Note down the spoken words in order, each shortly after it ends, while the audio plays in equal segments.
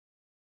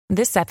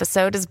This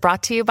episode is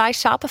brought to you by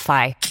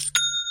Shopify.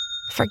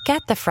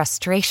 Forget the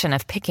frustration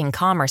of picking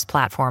commerce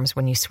platforms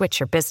when you switch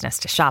your business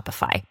to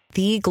Shopify,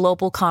 the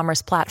global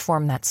commerce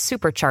platform that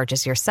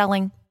supercharges your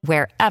selling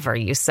wherever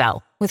you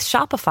sell. With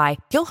Shopify,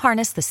 you'll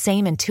harness the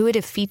same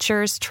intuitive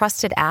features,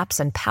 trusted apps,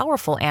 and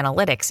powerful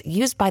analytics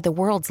used by the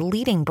world's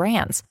leading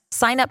brands.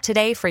 Sign up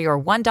today for your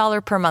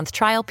 $1 per month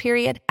trial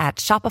period at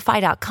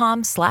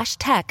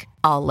shopify.com/tech,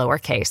 all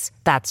lowercase.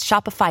 That's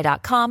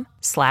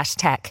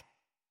shopify.com/tech.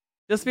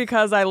 Just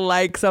because I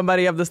like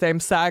somebody of the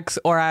same sex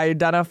or I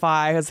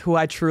identify as who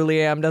I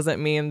truly am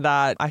doesn't mean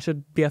that I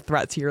should be a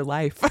threat to your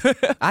life.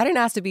 I didn't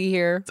ask to be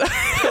here.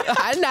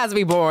 I didn't ask to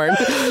be born.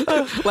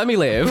 Let me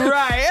live.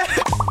 Right.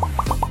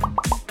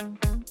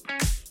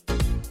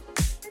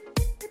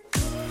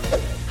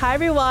 Hi,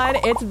 everyone.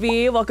 It's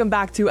V. Welcome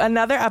back to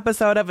another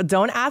episode of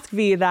Don't Ask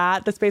V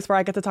That, the space where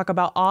I get to talk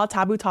about all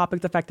taboo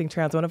topics affecting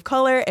trans women of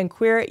color and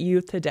queer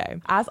youth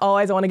today. As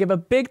always, I want to give a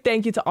big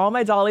thank you to all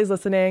my dollies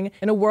listening.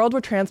 In a world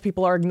where trans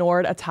people are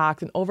ignored,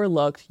 attacked, and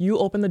overlooked, you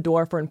open the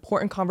door for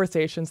important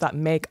conversations that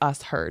make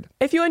us heard.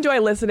 If you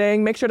enjoy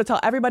listening, make sure to tell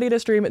everybody to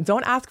stream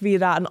Don't Ask V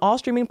That on all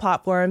streaming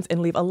platforms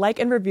and leave a like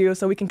and review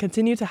so we can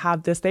continue to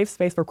have this safe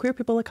space for queer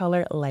people of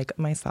color like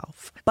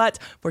myself. But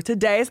for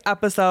today's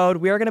episode,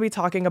 we are going to be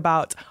talking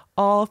about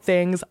all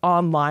things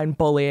online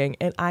bullying,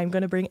 and I'm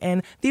going to bring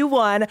in the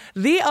one,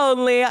 the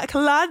only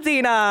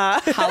Clawdeena.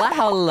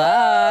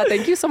 Holla.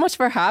 Thank you so much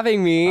for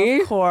having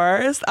me. Of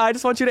course. I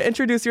just want you to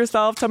introduce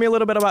yourself. Tell me a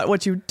little bit about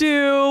what you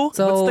do.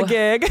 So, what's the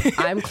gig?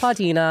 I'm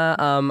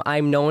Clawdeena.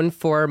 I'm known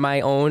for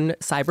my own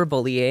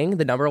cyberbullying,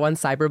 the number one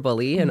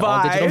cyberbully in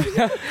all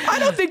digital. I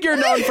don't think you're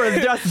known for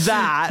just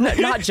that.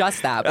 Not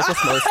just that, but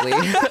just mostly.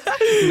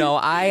 No,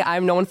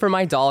 I'm known for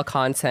my doll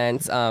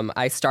content.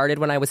 I started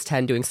when I was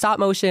 10 doing stop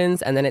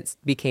motions, and then it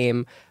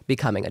became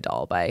becoming a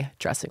doll by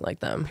dressing like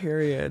them.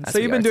 Period. So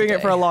you've been doing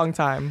it for a long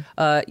time.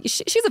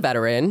 She's a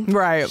veteran.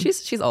 Right.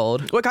 She's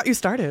old. What got you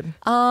started?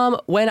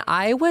 When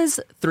I was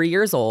 3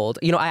 years old,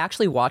 I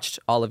actually watched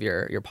all of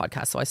your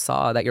podcasts. So I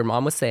saw that your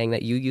mom was saying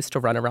that you used to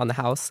run around the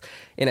house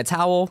in a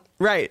towel.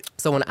 Right.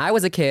 So when I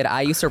was a kid,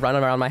 I used to run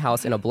around my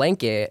house in a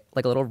blanket,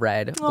 like a little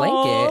red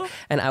blanket,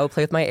 and I would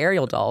play with my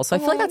Ariel doll. So I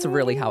feel like that's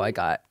really how I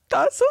got.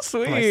 That's so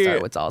sweet. When I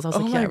started with dolls. I was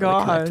like, I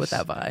really connect with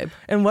that vibe.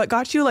 And what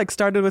got you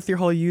started with your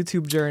whole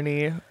YouTube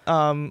journey?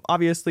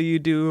 Obviously, you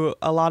do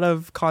a lot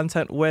of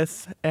content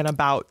with and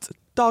about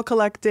doll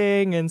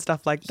collecting and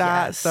stuff like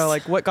that. Yes. So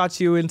what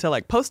got you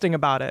into posting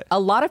about it? A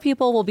lot of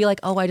people will be like,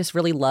 oh, I just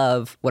really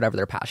love whatever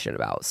they're passionate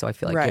about. So I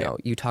feel like, right.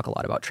 You talk a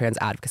lot about trans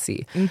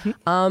advocacy.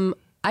 Mm-hmm.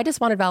 I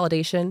just wanted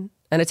validation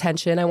and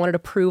attention. I wanted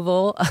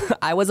approval.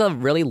 I was a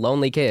really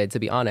lonely kid, to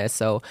be honest.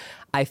 So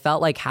I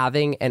felt like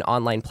having an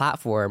online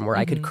platform where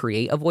I could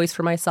create a voice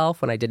for myself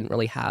when I didn't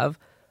really have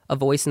a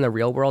voice in the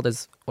real world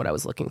is what I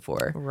was looking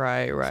for.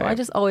 Right. So I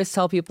just always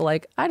tell people I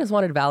just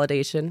wanted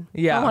validation.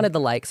 Yeah. I wanted the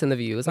likes and the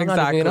views. I'm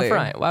exactly. not even going to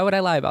front. Why would I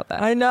lie about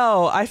that? I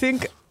know. I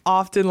think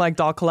often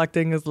doll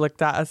collecting is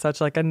looked at as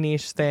such a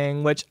niche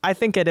thing, which I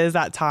think it is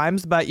at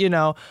times, but I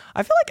feel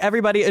like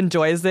everybody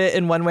enjoys it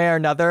in one way or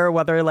another,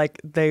 whether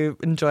they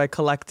enjoy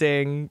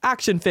collecting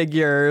action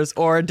figures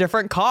or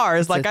different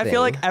cars. I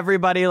feel like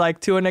everybody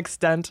to an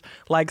extent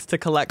likes to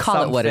collect Call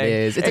something. it what it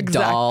is. It's a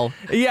doll.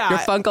 Yeah. Your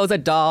Funko's a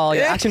doll.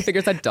 Your action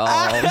figure's a doll.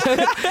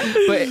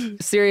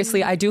 But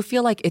seriously, I do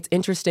feel like it's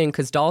interesting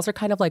because dolls are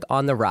kind of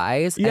on the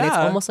rise. Yeah. And it's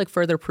almost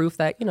further proof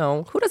that,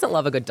 who doesn't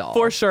love a good doll?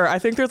 For sure. I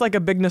think there's a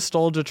big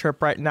nostalgia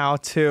trip right now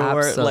too.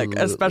 Absolutely.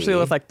 Where especially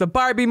with the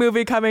Barbie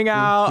movie coming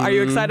out. Are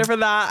you excited for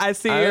that? I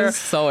see you're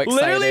so excited.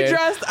 Literally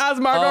dressed as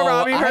Margot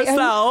Robbie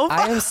herself.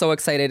 I am so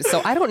excited. So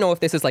I don't know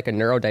if this is a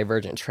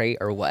neurodivergent trait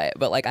or what,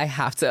 but I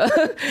have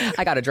to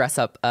I gotta dress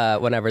up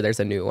whenever there's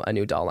a new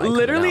doll line.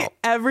 Literally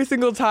every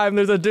single time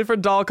there's a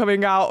different doll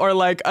coming out or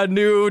a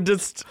new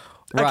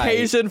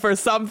occasion for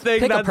something.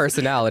 Pick a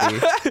personality.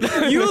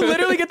 You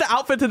literally get the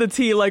outfit to the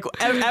T.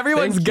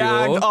 Everyone's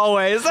gagged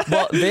always.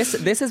 Well,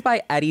 this is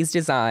by Eddie's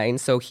Design.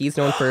 So he's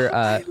known for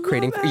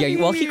creating.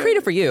 Well, he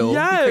created for you.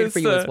 Yes. He created for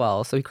you as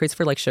well. So he creates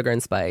for Sugar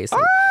and Spice.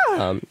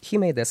 And, he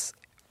made this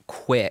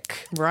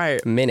quick.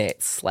 Right.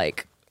 Minutes.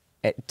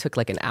 It took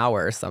an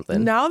hour or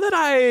something. Now that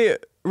I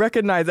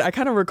recognize it, I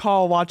kind of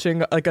recall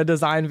watching a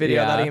design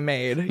video that he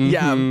made. Mm-hmm.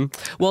 Yeah.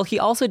 Well, he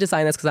also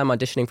designed this because I'm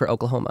auditioning for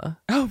Oklahoma.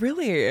 Oh,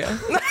 really? Is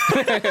that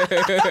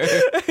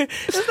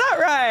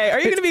right? Are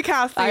you going to be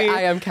Cassie?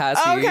 I am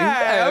Cassie.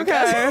 Okay.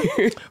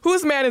 Cassie.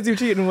 Whose man is you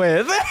cheating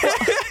with?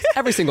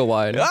 Every single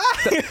one.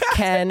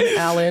 Ken,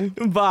 Alan.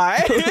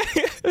 Bye.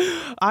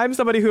 I'm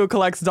somebody who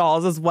collects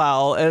dolls as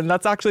well, and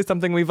that's actually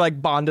something we've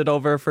bonded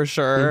over for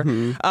sure.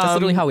 Mm-hmm. That's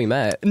literally how we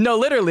met. No,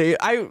 literally.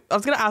 I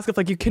was gonna ask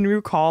if you can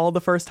recall the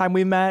first time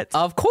we met.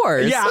 Of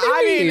course. Yeah,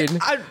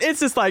 it's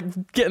just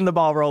getting the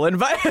ball rolling.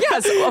 But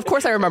yes, of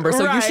course I remember.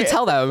 So you should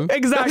tell them.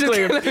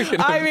 Exactly.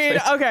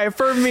 Okay,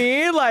 for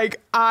me,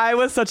 I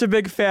was such a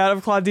big fan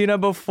of Clawdeena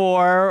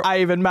before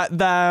I even met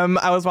them.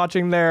 I was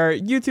watching their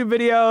YouTube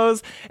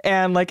videos,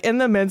 and in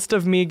the midst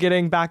of me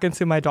getting back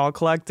into my doll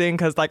collecting,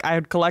 because I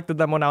had collected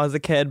them time when I was a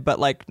kid, but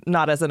like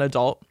not as an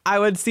adult. I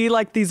would see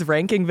like these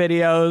ranking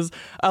videos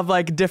of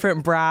like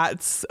different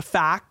Bratz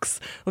facts.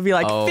 It would be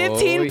like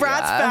 15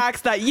 Bratz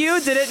facts that you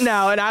didn't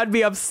know, and I'd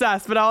be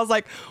obsessed. But I was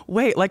like,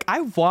 wait, like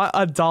I want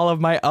a doll of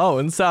my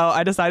own. So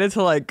I decided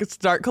to like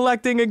start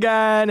collecting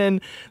again.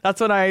 And that's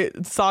when I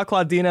saw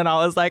Clawdeena and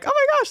I was like, oh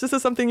my gosh, this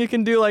is something you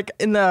can do like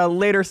in the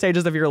later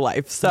stages of your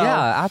life. So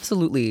yeah,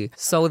 absolutely.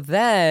 So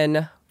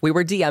then we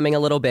were DMing a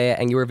little bit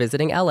and you were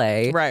visiting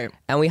LA. Right.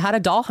 And we had a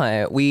doll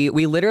hunt. We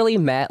literally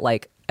met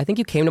like, I think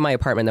you came to my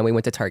apartment, then we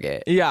went to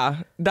Target.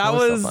 Yeah, that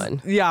was so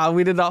fun. Yeah,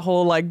 we did that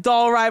whole like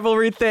doll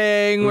rivalry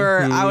thing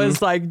where I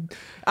was like,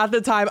 at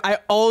the time, I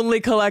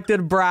only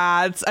collected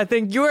Bratz. I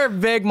think you were a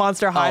big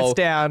Monster High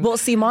stan. Well,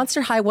 see,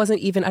 Monster High wasn't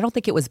even, I don't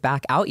think it was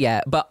back out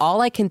yet, but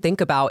all I can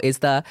think about is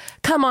the,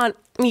 come on,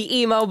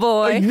 me emo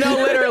boy. No,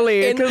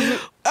 literally.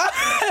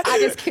 I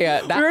just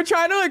can't. We were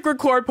trying to like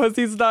record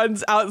pussy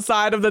stunts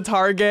outside of the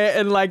Target,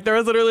 and like there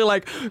was literally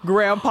like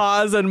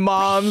grandpas and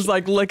moms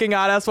like looking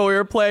at us while we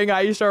were playing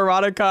Aisha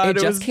Erotica. It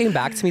just came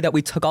back to me that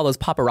we took all those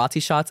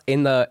paparazzi shots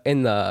in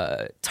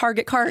the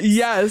Target cart.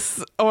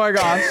 Yes. Oh my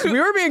gosh. We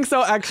were being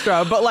so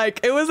extra, but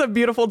like it was a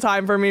beautiful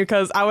time for me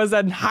because I was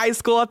in high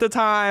school at the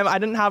time. I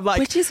didn't have like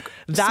Which is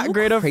that so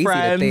great of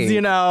friends,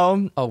 you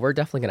know. Oh, we're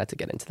definitely gonna have to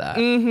get into that.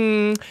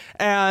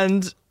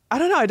 And I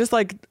don't know, I just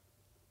like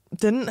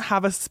didn't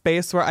have a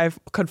space where I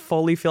could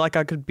fully feel like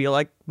I could be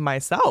like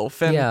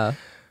myself. And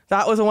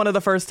that was one of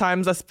the first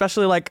times,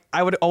 especially like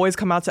I would always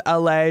come out to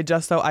LA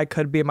just so I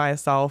could be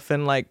myself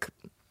and like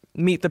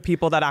meet the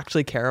people that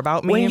actually care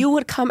about me. When you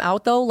would come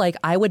out though, like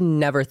I would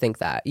never think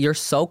that. You're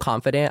so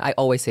confident. I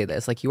always say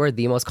this, like you are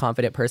the most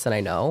confident person I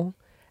know.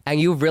 And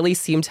you really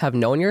seem to have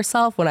known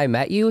yourself when I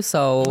met you.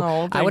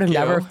 So I would have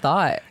never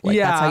thought like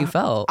that's how you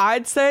felt.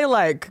 I'd say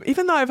like,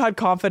 even though I've had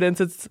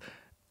confidence, it's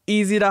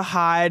easy to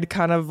hide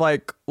kind of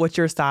like what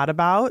you're sad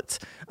about.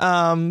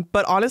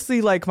 But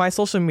honestly, like my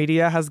social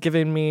media has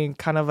given me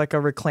kind of like a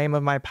reclaim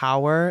of my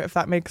power, if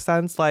that makes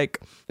sense. Like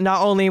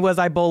not only was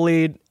I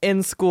bullied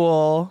in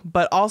school,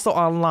 but also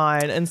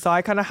online. And so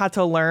I kind of had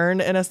to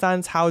learn in a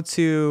sense how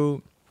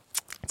to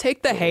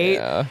take the hate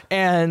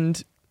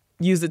and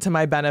use it to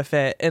my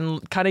benefit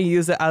and kind of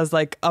use it as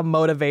like a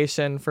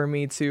motivation for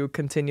me to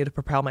continue to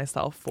propel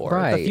myself for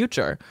the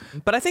future.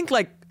 But I think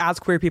like as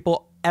queer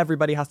people,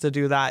 everybody has to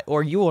do that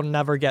or you will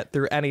never get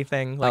through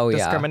anything like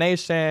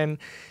discrimination.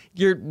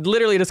 You're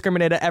literally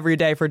discriminated every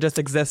day for just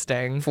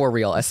existing. For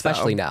real,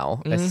 especially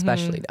now.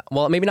 Especially now.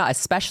 Well, maybe not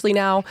especially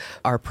now.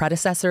 Our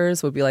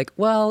predecessors would be like,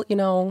 well, you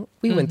know,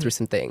 we went through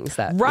some things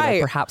that you know,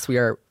 perhaps we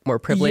are more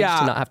privileged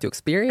to not have to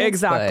experience.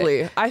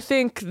 Exactly. But I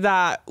think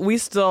that we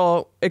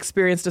still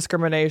experience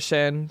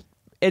discrimination.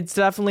 It's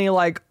definitely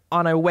like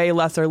on a way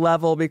lesser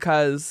level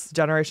because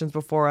generations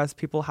before us,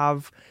 people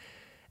have,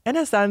 in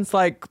a sense,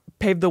 like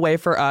paved the way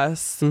for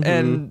us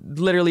and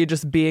literally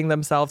just being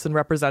themselves and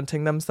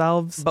representing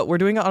themselves. But we're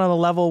doing it on a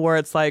level where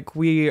it's like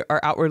we are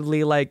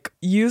outwardly like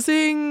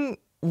using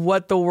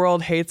what the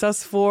world hates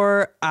us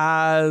for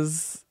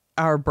as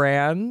our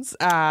brands,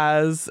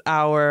 as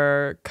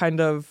our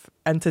kind of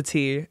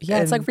entity.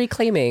 Yeah, it's like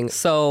reclaiming.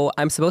 So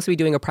I'm supposed to be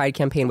doing a pride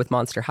campaign with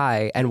Monster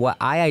High, and what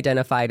I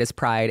identified as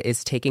pride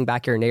is taking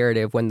back your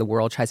narrative when the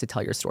world tries to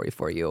tell your story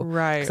for you.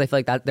 Right. Because I feel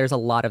like that there's a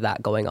lot of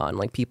that going on,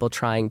 like people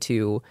trying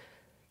to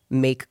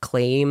make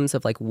claims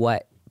of like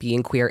what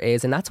being queer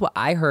is. And that's what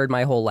I heard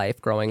my whole life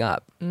growing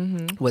up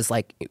was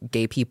like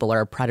gay people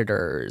are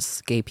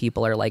predators, gay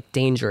people are like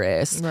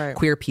dangerous,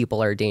 queer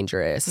people are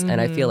dangerous.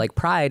 And I feel like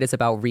pride is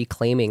about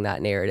reclaiming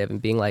that narrative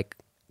and being like,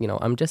 you know,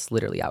 I'm just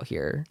literally out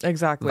here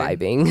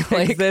vibing,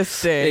 like,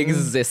 existing.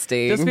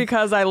 Just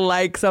because I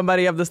like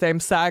somebody of the same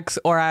sex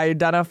or I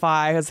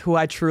identify as who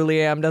I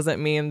truly am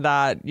doesn't mean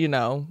that, you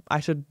know,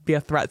 I should be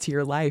a threat to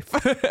your life.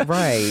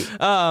 Right.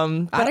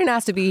 I didn't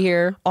ask to be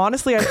here.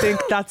 Honestly, I think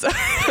that's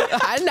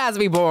I didn't ask to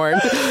be born.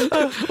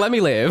 Let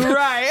me live.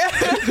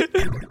 Right.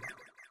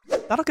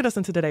 That'll get us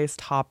into today's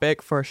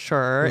topic for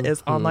sure,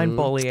 is online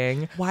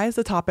bullying. Why is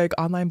the topic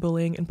online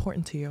bullying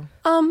important to you?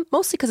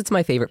 Mostly because it's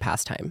my favorite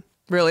pastime.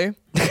 Really?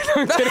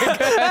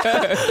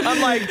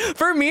 I'm like,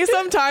 for me,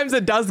 sometimes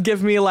it does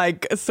give me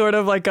like sort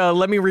of like a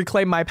let me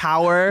reclaim my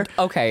power.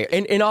 Okay.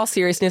 In all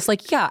seriousness,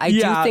 like, I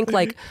do think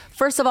like,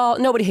 first of all,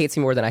 nobody hates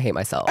me more than I hate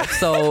myself.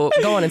 So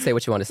go on and say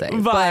what you want to say.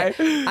 Bye. But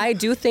I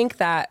do think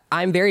that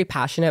I'm very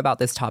passionate about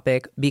this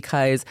topic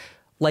because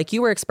like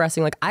you were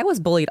expressing, like I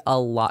was bullied a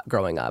lot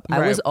growing up.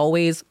 I was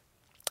always...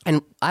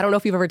 And I don't know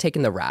if you've ever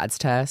taken the RADS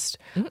test,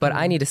 but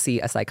I need to see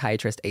a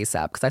psychiatrist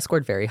ASAP because I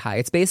scored very high.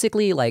 It's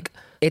basically like,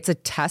 it's a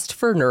test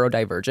for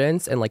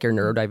neurodivergence and like your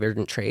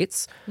neurodivergent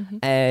traits.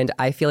 And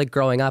I feel like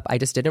growing up, I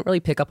just didn't really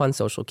pick up on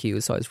social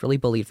cues. So I was really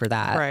bullied for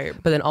that. Right.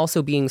 But then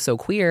also being so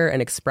queer and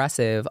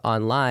expressive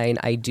online,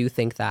 I do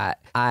think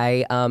that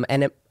I am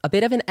a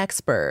bit of an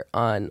expert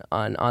on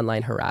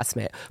online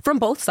harassment from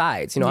both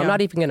sides. You know, I'm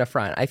not even going to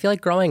front. I feel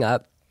like growing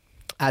up,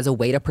 as a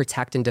way to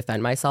protect and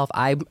defend myself,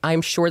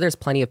 I'm sure there's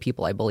plenty of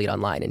people I bullied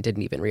online and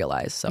didn't even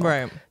realize. So,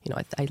 you know,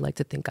 I like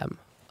to think I'm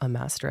a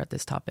master at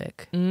this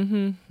topic.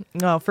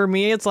 No, for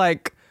me, it's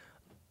like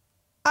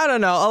I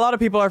don't know. A lot of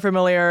people are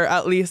familiar,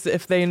 at least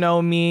if they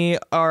know me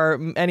or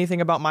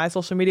anything about my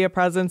social media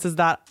presence, is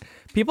that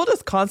people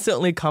just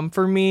constantly come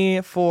for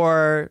me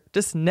for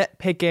just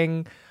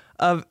nitpicking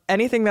of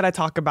anything that I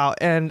talk about.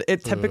 And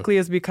it typically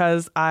is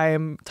because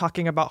I'm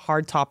talking about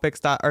hard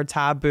topics that are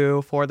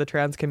taboo for the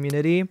trans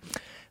community.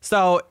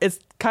 So it's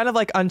kind of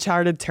like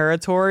uncharted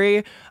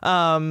territory.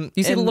 You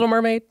see The Little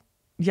Mermaid?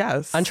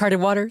 Yes.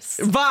 Uncharted waters.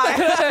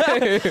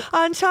 Bye.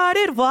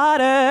 Uncharted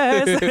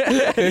waters.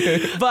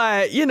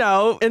 But, you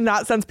know, in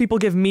that sense, people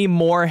give me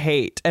more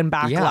hate and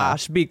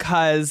backlash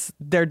because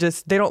they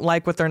don't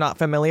like what they're not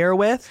familiar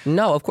with.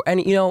 No, of course.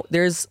 And, you know,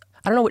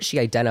 I don't know what she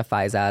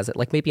identifies as,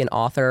 like maybe an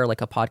author,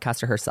 like a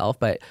podcaster herself,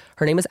 but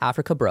her name is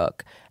Africa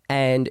Brooke.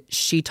 And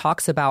she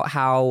talks about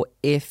how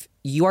if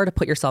you are to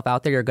put yourself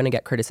out there, you're going to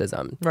get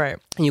criticism. Right.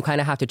 And you kind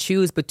of have to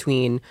choose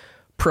between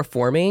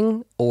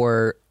performing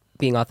or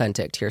being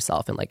authentic to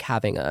yourself and like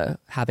having a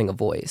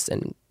voice.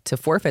 And to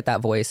forfeit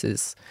that voice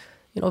is,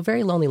 you know, a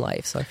very lonely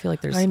life. So I feel like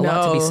there's a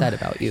lot to be said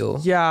about you.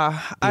 Yeah.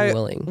 I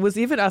willing. was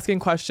even asking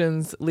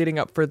questions leading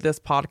up for this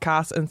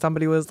podcast, and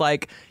somebody was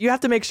like, you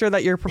have to make sure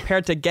that you're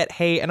prepared to get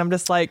hate. And I'm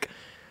just like,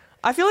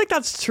 I feel like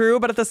that's true,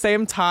 but at the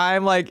same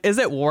time, like, is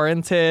it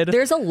warranted?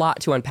 There's a lot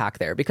to unpack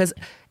there because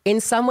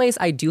in some ways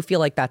I do feel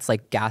like that's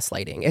like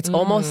gaslighting. It's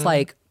almost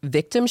like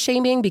victim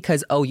shaming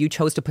because, oh, you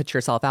chose to put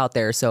yourself out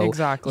there, so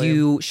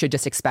you should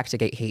just expect to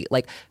get hate.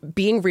 Like,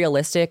 being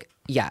realistic,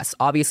 yes,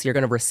 obviously you're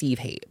going to receive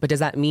hate, but does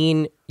that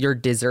mean you're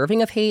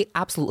deserving of hate?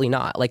 Absolutely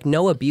not. Like,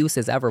 no abuse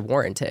is ever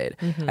warranted.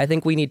 I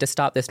think we need to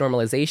stop this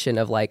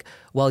normalization of like,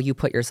 well, you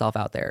put yourself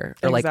out there,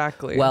 or like,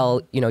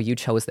 well, you know, you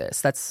chose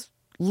this. That's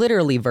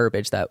literally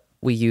verbiage that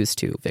we use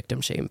to victim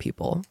shame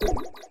people.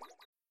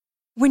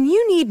 When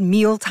you need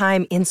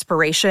mealtime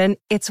inspiration,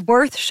 it's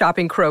worth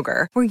shopping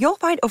Kroger, where you'll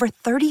find over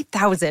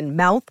 30,000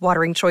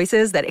 mouth-watering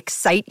choices that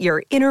excite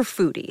your inner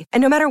foodie.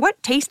 And no matter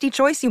what tasty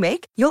choice you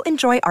make, you'll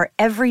enjoy our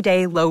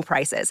everyday low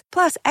prices,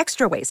 plus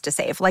extra ways to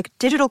save, like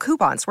digital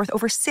coupons worth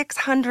over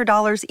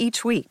 $600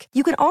 each week.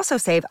 You can also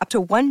save up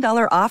to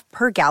 $1 off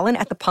per gallon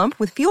at the pump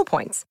with fuel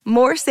points.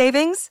 More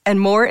savings and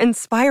more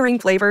inspiring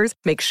flavors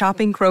make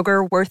shopping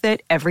Kroger worth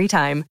it every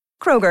time.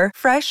 Kroger,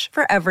 fresh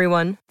for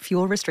everyone.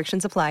 Fuel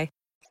restrictions apply.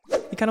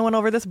 You kind of went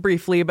over this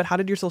briefly, but how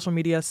did your social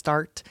media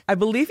start? I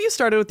believe you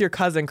started with your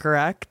cousin,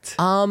 correct?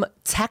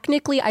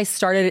 Technically, I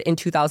started in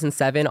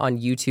 2007 on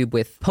YouTube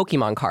with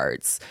Pokemon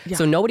cards. Yeah.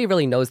 So nobody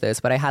really knows this,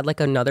 but I had like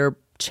another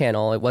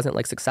channel. It wasn't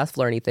like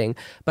successful or anything,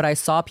 but I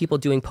saw people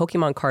doing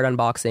Pokemon card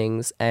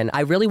unboxings and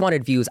I really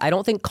wanted views. I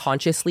don't think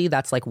consciously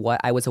that's like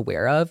what I was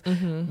aware of,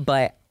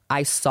 but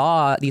I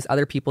saw these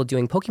other people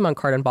doing Pokemon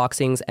card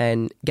unboxings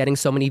and getting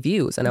so many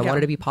views, and I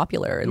wanted to be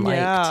popular and liked.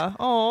 Yeah.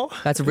 Oh.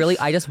 That's really,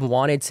 I just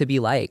wanted to be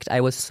liked.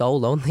 I was so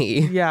lonely.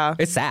 Yeah.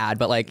 It's sad,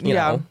 but like, you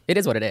know, it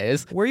is what it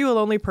is. Were you a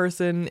lonely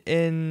person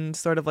in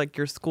sort of like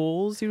your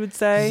schools, you would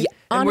say? Yeah,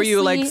 and honestly, were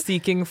you like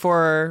seeking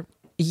for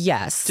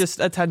yes,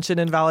 just attention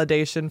and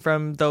validation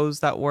from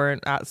those that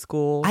weren't at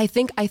school? I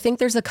think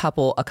there's a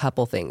couple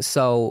things.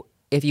 So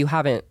if you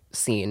haven't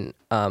seen,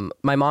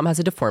 my mom has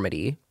a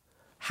deformity.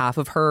 Half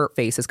of her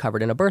face is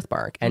covered in a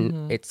birthmark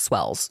and it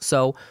swells.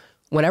 So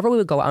whenever we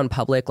would go out in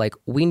public, like,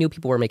 we knew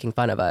people were making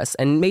fun of us.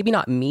 And maybe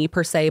not me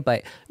per se,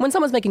 but when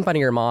someone's making fun of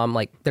your mom,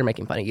 like, they're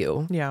making fun of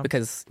you. Yeah.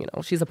 Because, you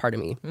know, she's a part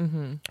of me.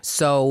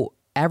 So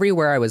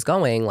everywhere I was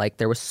going, like,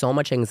 there was so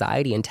much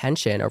anxiety and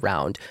tension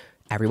around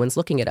everyone's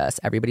looking at us.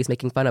 Everybody's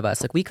making fun of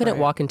us. Like, we couldn't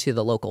walk into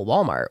the local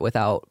Walmart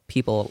without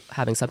people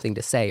having something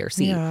to say or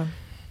see. Yeah.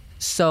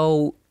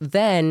 So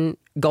then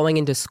going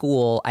into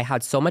school, I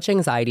had so much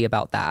anxiety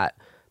about that,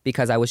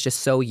 because I was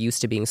just so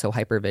used to being so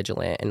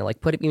hypervigilant and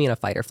like putting me in a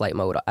fight or flight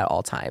mode at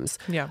all times.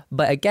 Yeah.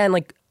 But again,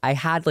 like, I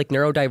had like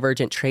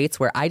neurodivergent traits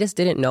where I just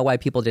didn't know why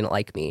people didn't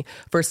like me.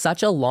 For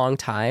such a long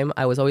time,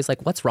 I was always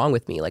like, what's wrong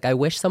with me? Like, I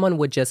wish someone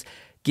would just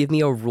give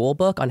me a rule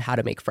book on how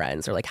to make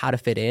friends or like how to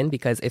fit in,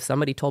 because if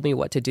somebody told me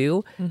what to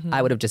do,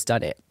 I would have just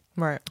done it.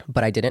 Right.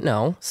 But I didn't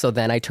know. So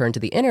then I turned to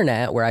the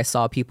internet, where I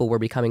saw people were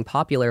becoming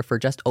popular for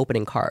just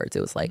opening cards.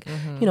 It was like,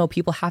 you know,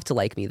 people have to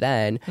like me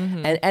then.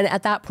 And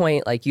at that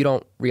point, like, you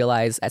don't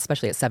realize,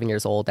 especially at 7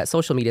 years old, that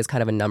social media is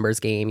kind of a numbers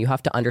game. You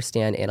have to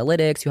understand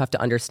analytics. You have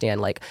to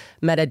understand like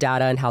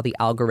metadata and how the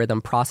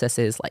algorithm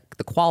processes like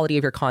the quality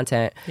of your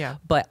content. Yeah.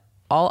 But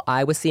all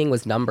I was seeing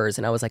was numbers,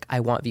 and I was like,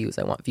 I want views.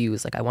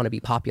 Like, I want to be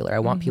popular. I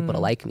want people to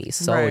like me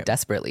so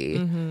desperately.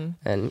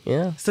 And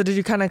yeah. So did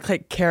you kind of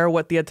like care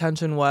what the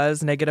attention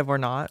was, negative or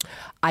not?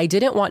 I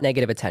didn't want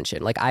negative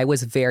attention. Like, I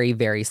was very,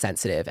 very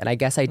sensitive. And I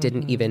guess I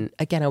didn't even,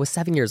 again, I was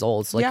 7 years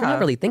old. So like, you're not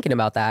really thinking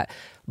about that.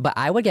 But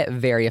I would get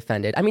very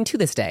offended. I mean, to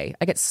this day,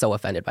 I get so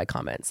offended by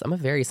comments. I'm a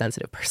very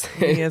sensitive person.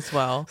 Me as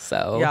well.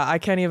 So yeah, I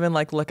can't even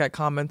like look at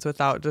comments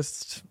without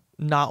just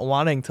not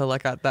wanting to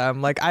look at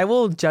them. Like, I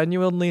will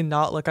genuinely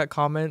not look at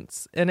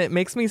comments, and it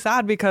makes me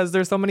sad because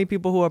there's so many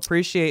people who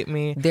appreciate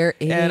me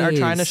and are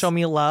trying to show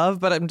me love,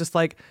 but I'm just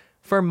like,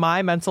 for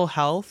my mental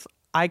health,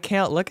 I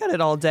can't look at it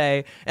all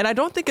day. And I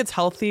don't think it's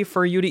healthy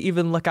for you to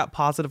even look at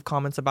positive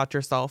comments about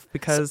yourself,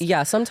 because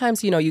yeah,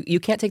 sometimes, you know, you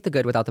can't take the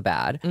good without the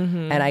bad.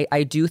 And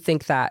I do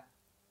think that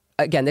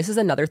again, this is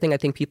another thing I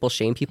think people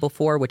shame people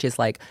for, which is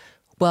like,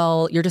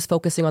 well, you're just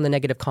focusing on the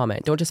negative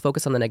comment. Don't just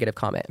focus on the negative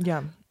comment.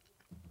 Yeah.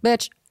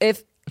 Bitch,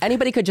 if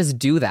anybody could just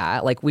do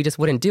that, like we just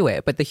wouldn't do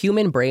it. But the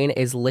human brain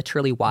is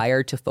literally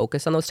wired to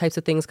focus on those types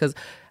of things because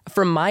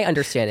from my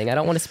understanding, I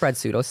don't want to spread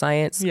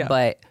pseudoscience,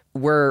 but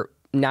we're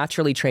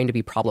naturally trained to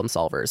be problem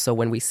solvers. So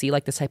when we see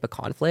like this type of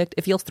conflict,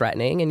 it feels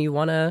threatening and you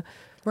want to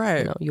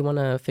you want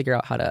to figure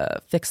out how to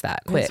fix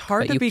that quick. It's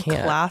hard to be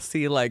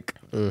classy. Like,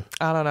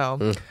 I don't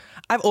know.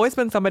 I've always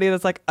been somebody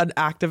that's like an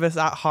activist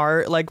at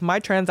heart. Like my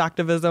trans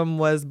activism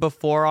was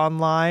before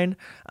online.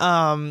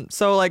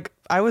 So like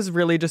I was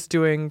really just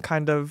doing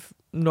kind of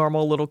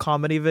normal little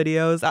comedy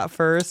videos at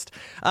first.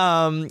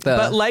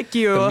 But like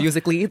you, the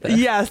Musical.ly.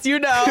 Yes, you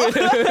know.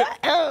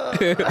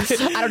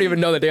 I don't even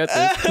know the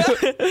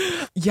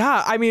dances.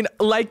 Yeah, I mean,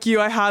 like you,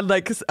 I had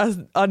like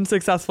an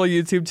unsuccessful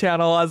YouTube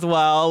channel as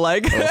well.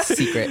 Like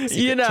secret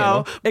you know,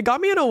 channel. It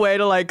got me in a way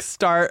to like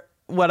start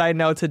what I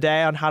know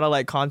today on how to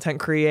like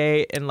content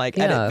create and like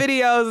edit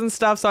videos and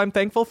stuff. So I'm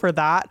thankful for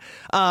that.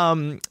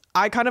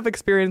 I kind of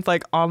experienced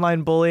like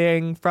online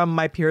bullying from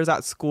my peers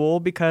at school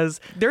because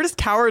they're just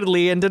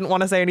cowardly and didn't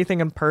want to say anything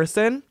in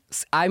person.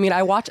 I mean,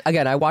 I watched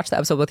the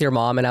episode with your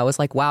mom and I was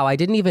like, wow, I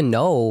didn't even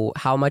know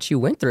how much you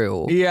went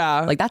through.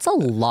 Yeah. Like that's a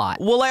lot.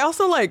 Well, I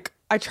also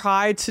I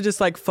try to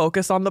just like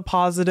focus on the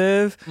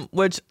positive,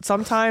 which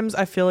sometimes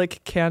I feel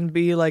like can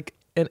be like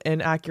an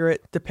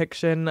inaccurate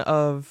depiction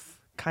of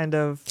kind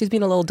of she's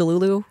being a little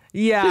delulu.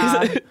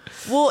 Yeah.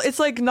 Well, it's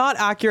like not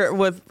accurate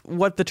with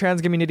what the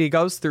trans community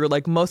goes through.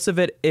 Like most of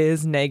it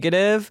is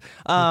negative.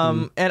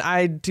 And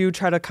I do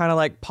try to kind of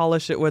like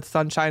polish it with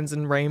sunshines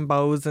and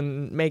rainbows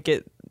and make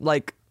it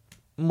like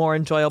more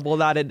enjoyable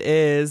that it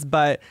is.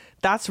 But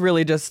that's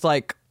really just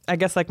like, I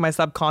guess like my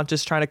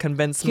subconscious trying to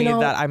convince me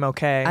that I'm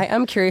okay. I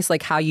am curious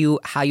like how you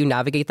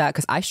navigate that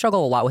because I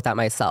struggle a lot with that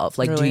myself.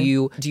 Like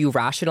really? do you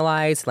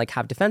rationalize, like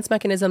have defense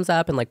mechanisms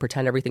up and like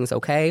pretend everything's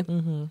okay?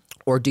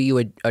 Or do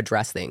you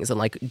address things and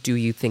like do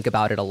you think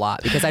about it a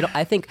lot? Because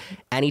I think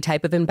any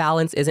type of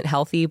imbalance isn't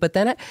healthy. But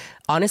then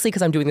honestly,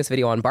 because I'm doing this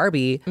video on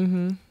Barbie,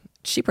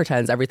 she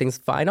pretends everything's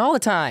fine all the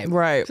time.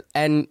 Right.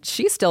 And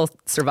she's still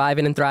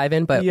surviving and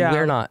thriving, but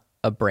we're not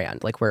a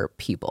brand, like we're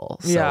people.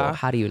 So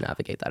how do you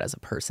navigate that as a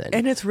person?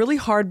 And it's really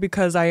hard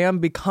because I am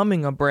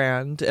becoming a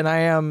brand and I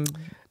am,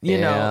 you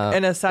know,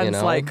 in a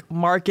sense, like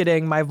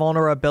marketing my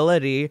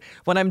vulnerability.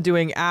 When I'm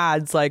doing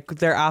ads, like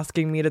they're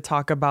asking me to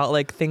talk about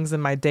like things in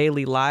my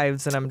daily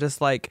lives. And I'm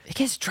just like, it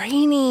gets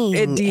draining.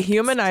 It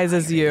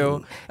dehumanizes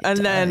you. And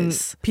then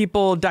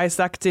people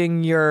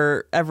dissecting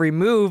your every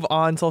move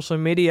on social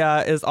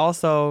media is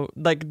also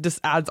like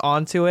just adds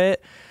on to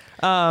it.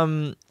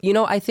 You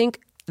know, I think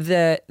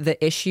the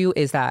issue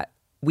is that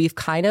we've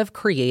kind of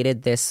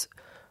created this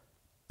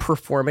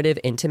performative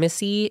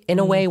intimacy in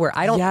a way where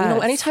I don't, you know,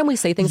 anytime we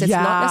say things, it's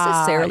not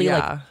necessarily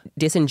like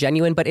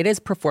disingenuine, but it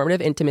is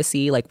performative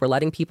intimacy. Like we're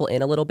letting people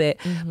in a little bit.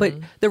 But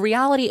the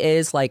reality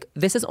is like,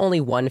 this is only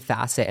one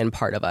facet and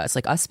part of us.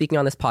 Like us speaking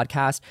on this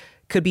podcast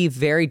could be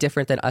very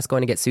different than us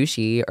going to get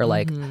sushi or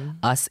like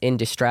us in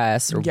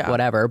distress or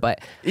whatever. But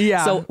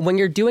so when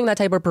you're doing that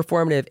type of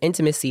performative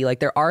intimacy,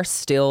 like there are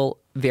still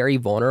very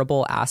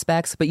vulnerable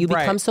aspects, but you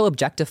become so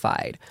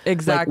objectified.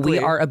 Exactly.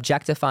 Like we are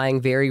objectifying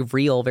very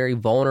real, very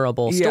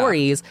vulnerable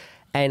stories.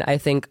 And I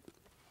think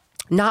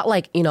not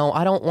like, you know,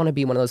 I don't want to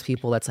be one of those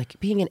people that's like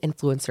being an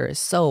influencer is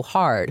so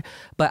hard.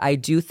 But I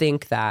do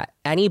think that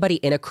anybody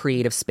in a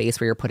creative space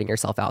where you're putting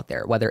yourself out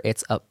there, whether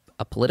it's a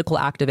political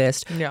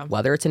activist,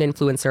 whether it's an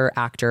influencer,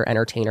 actor,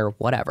 entertainer,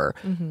 whatever,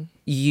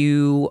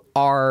 you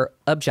are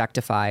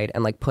objectified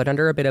and like put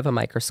under a bit of a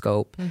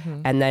microscope.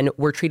 And then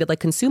we're treated like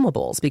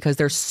consumables because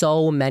there's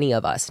so many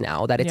of us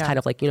now that it's kind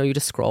of like, you know, you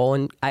just scroll.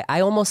 And I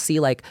almost see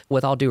like,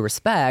 with all due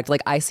respect,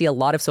 like I see a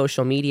lot of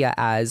social media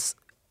as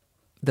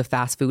the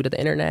fast food of the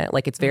internet.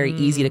 Like it's very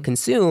easy to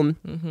consume,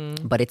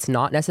 but it's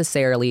not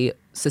necessarily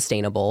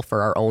sustainable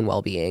for our own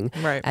well-being.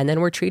 Right. And then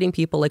we're treating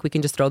people like we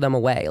can just throw them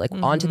away, like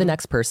on to the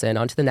next person,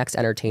 on to the next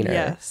entertainer.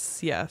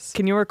 Yes.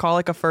 Can you recall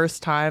like a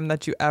first time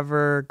that you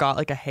ever got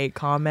like a hate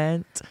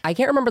comment? I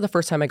can't remember the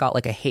first time I got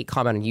like a hate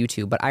comment on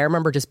YouTube, but I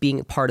remember just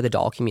being part of the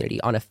doll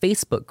community on a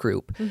Facebook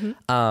group.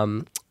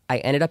 I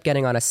ended up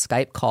getting on a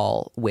Skype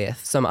call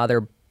with some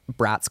other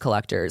Bratz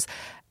collectors.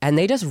 And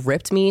they just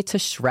ripped me to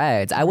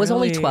shreds. I was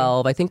only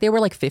 12. I think they were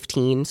like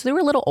 15. So they were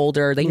a little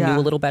older. They knew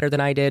a little better than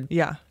I did.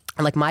 Yeah.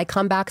 And like my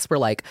comebacks were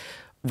like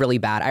really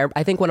bad.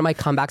 I think one of my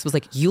comebacks was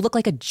like, you look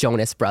like a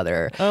Jonas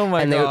brother. Oh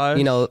my gosh.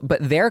 You know, but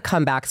their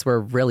comebacks were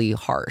really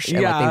harsh.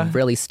 And like they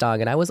really stung.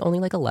 And I was only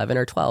like 11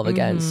 or 12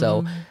 again.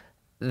 So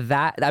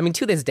that, I mean,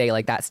 to this day,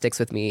 like that sticks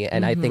with me.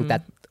 And I think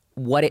that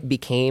what it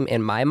became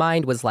in my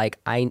mind was like,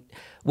 I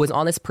was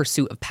on this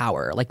pursuit of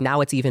power. Like now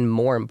it's even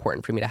more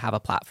important for me to have a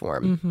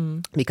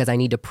platform because I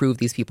need to prove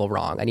these people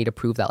wrong. I need to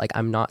prove that like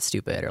I'm not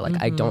stupid or like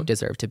I don't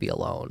deserve to be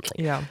alone.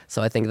 Like,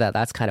 so I think that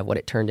that's kind of what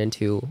it turned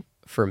into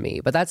for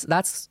me. But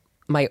that's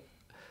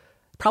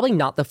probably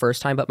not the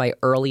first time, but my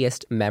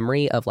earliest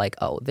memory of like,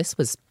 oh, this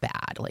was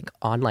bad. Like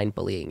online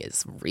bullying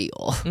is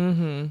real.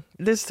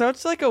 There's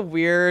such like a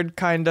weird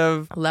kind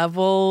of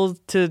level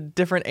to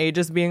different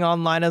ages being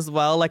online as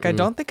well. Like I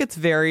don't think it's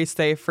very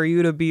safe for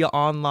you to be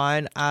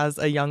online as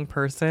a young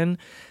person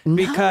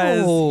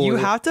because you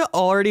have to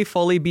already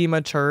fully be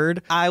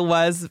matured. I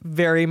was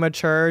very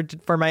mature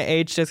for my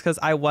age just because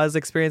I was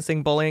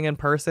experiencing bullying in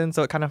person.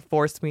 So it kind of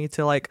forced me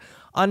to like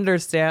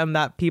understand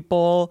that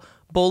people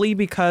bully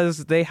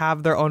because they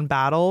have their own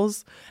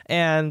battles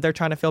and they're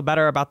trying to feel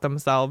better about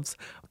themselves.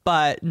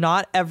 But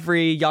not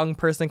every young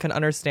person can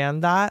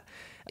understand that.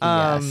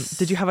 Yes.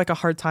 Did you have like a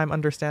hard time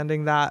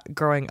understanding that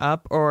growing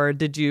up, or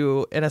did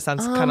you, in a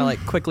sense, kind of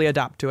like quickly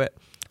adapt to it?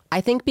 I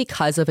think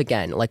because of,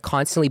 again, like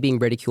constantly being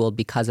ridiculed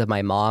because of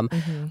my mom,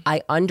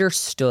 I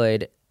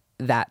understood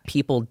that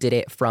people did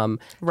it from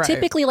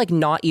typically like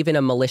not even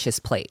a malicious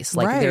place,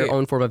 like their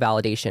own form of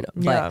validation.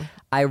 But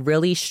I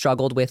really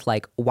struggled with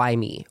like, why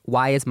me?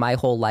 Why is my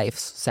whole life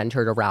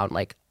centered around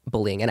like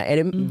bullying? And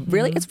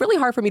it's really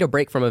hard for me to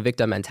break from a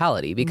victim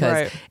mentality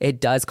because it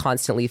does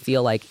constantly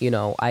feel like, you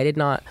know, I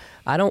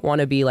don't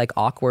want to be like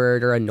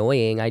awkward or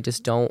annoying. I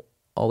just don't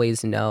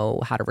always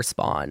know how to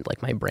respond.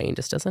 Like my brain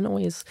just doesn't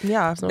always.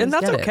 Yeah. And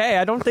that's okay.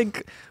 I don't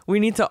think we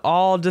need to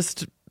all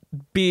just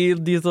be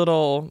these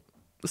little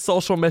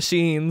social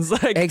machines.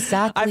 Like,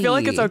 exactly. I feel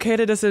like it's okay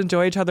to just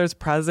enjoy each other's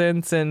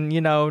presence and,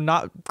 you know,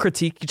 not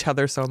critique each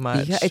other so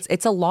much. Yeah,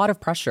 it's a lot of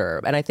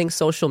pressure. And I think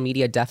social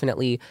media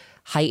definitely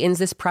heightens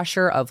this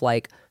pressure of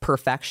like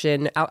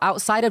perfection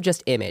outside of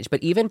just image,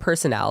 but even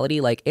personality.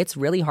 Like it's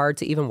really hard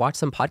to even watch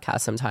some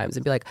podcasts sometimes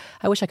and be like,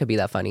 I wish I could be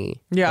that funny.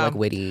 Yeah. Or like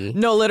witty.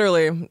 No,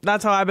 literally.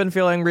 That's how I've been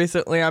feeling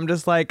recently. I'm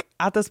just like,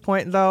 at this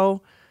point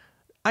though,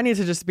 I need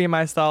to just be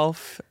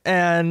myself.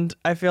 And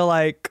I feel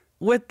like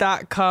with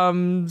that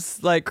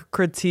comes like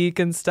critique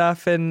and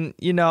stuff. And,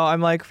 you know,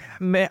 I'm like,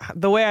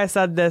 the way I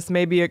said this,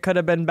 maybe it could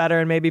have been better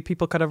and maybe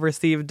people could have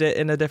received it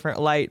in a different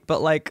light.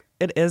 But like,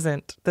 it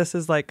isn't. This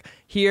is like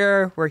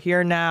we're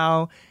here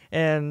now.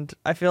 And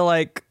I feel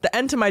like the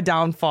end to my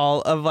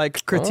downfall of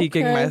like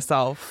critiquing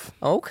myself.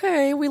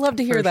 Okay. We love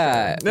to hear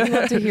that. We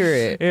love to hear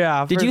it.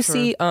 Yeah. Did you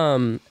see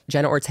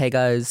Jenna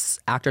Ortega's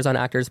Actors on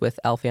Actors with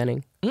Elle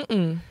Fanning?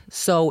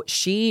 So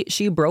she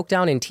broke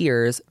down in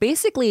tears.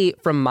 Basically,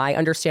 from my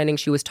understanding,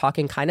 she was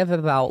talking kind of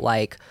about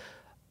like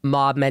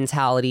mob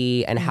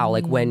mentality and how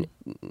like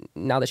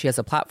now that she has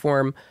a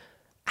platform,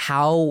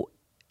 how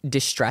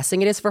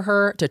distressing it is for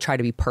her to try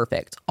to be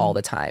perfect all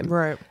the time.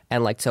 Right.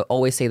 And like to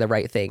always say the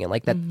right thing. And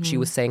like that she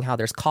was saying how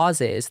there's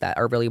causes that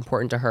are really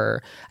important to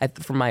her,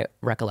 from my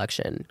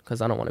recollection, because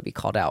I don't want to be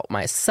called out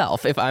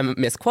myself if I'm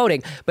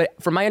misquoting. But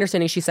from my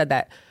understanding, she said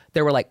that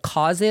there were like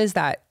causes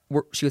that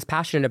she was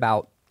passionate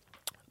about,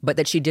 but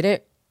that she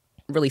didn't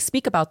really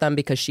speak about them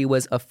because she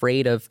was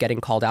afraid of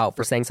getting called out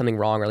for saying something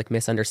wrong or like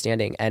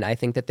misunderstanding. And I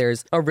think that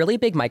there's a really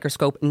big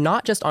microscope,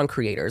 not just on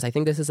creators. I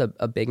think this is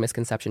a big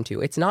misconception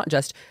too. It's not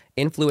just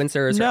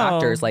influencers or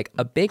actors, like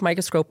a big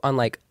microscope on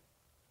like,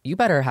 you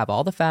better have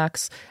all the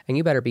facts and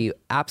you better be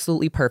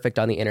absolutely perfect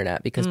on the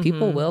internet because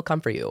people will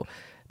come for you.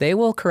 They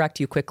will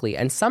correct you quickly.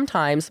 And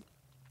sometimes,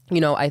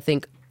 you know, I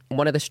think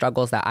one of the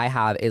struggles that I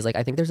have is like,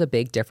 I think there's a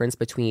big difference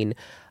between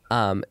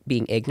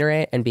being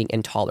ignorant and being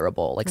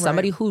intolerable. Like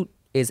somebody who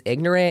is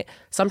ignorant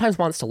sometimes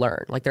wants to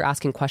learn. Like they're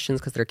asking questions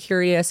because they're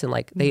curious and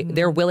like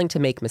they're willing to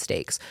make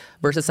mistakes,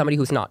 versus somebody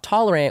who's not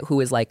tolerant, who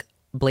is like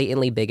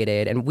blatantly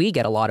bigoted. And we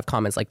get a lot of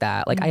comments like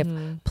that. Like I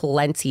have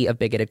plenty of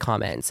bigoted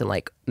comments and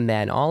like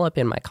men all up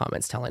in my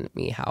comments telling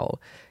me how,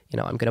 you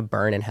know, I'm going to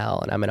burn in hell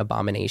and I'm an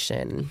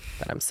abomination,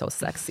 that I'm so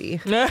sexy.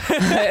 That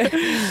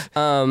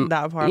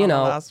part, you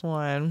know, the last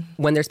one.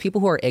 When there's people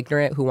who are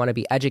ignorant, who want to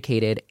be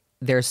educated,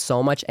 there's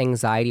so much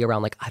anxiety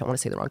around like, I don't want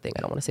to say the wrong thing. I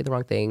don't want to say the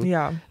wrong thing.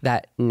 Yeah.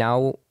 That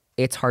now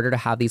it's harder to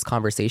have these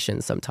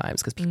conversations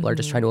sometimes because people are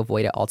just trying to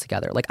avoid it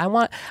altogether. Like I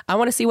want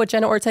to see what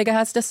Jenna Ortega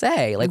has to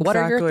say. Like, what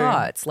are your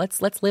thoughts?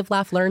 Let's live,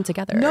 laugh, learn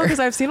together. No, because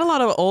I've seen a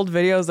lot of old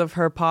videos of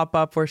her pop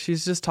up where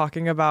she's just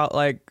talking about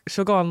like,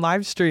 she'll go on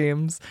live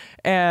streams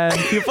and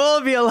people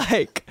will be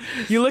like,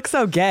 you look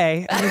so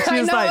gay. And she's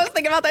I know, like, I was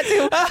thinking about that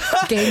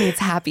too. Gay means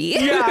happy.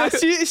 Yeah,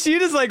 she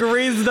just like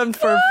raised them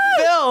for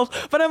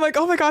filth. But I'm like,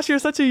 oh my gosh, you're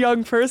such a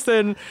young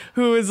person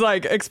who is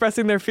like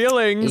expressing their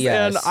feelings.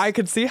 Yes. And I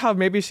could see how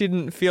maybe she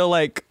didn't feel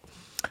like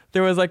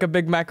there was like a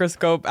big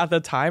microscope at the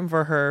time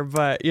for her,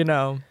 but you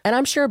know. And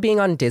I'm sure being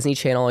on Disney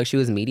Channel, like she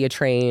was media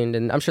trained,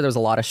 and I'm sure there was a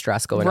lot of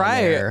stress going on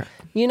there.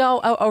 You know,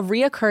 a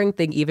reoccurring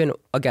thing, even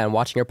again,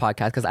 watching your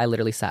podcast, because I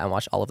literally sat and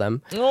watched all of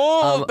them.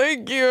 Oh,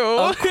 thank you.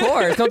 Of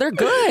course. No, they're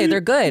good. They're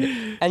good.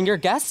 And your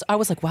guests, I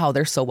was like, wow,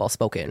 they're so well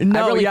spoken.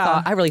 No,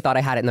 I really thought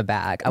I had it in the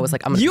bag. I was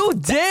like, You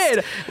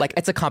did. Like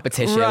it's a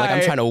competition. Like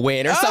I'm trying to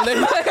win or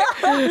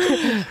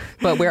something.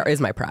 But where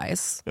is my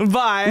prize?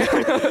 Bye.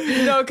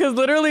 No, because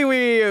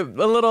literally a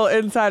little little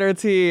insider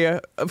tea.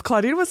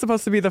 Clawdeena was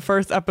supposed to be the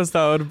first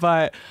episode,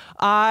 but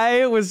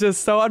I was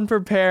just so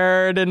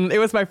unprepared, and it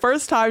was my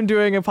first time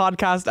doing a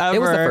podcast ever. It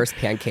was the first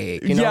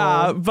pancake, you know?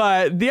 Yeah,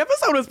 but the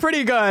episode was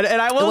pretty good,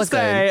 and I will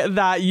say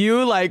that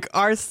you like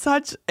are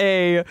such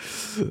a,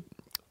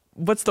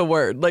 what's the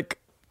word? Like,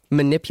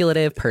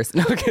 manipulative person.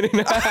 No, kidding.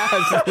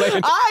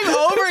 I'm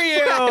over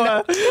you.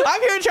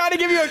 I'm here trying to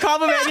give you a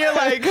compliment. And you're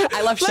like,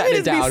 I love shutting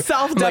it down. Let me just be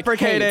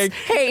self-deprecating. Like,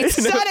 hate.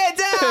 Shut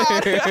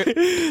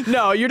it down.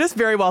 No, you're just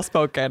very well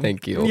spoken.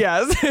 Thank you.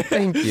 Yes.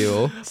 Thank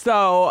you.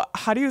 So,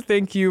 how do you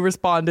think you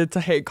responded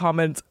to hate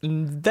comments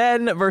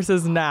then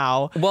versus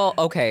now? Well,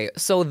 okay.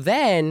 So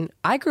then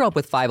I grew up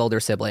with 5 older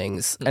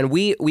siblings, and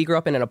we grew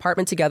up in an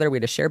apartment together. We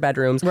had to share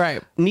bedrooms.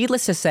 Right.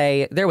 Needless to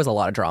say, there was a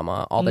lot of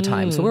drama all the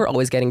time. So we were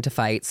always getting to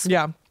fights.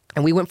 Yeah.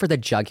 And we went for the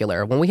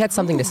jugular. When we had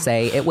something to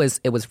say, it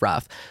was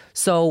rough.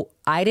 So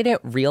I didn't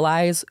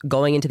realize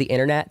going into the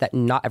internet that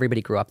not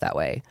everybody grew up that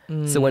way.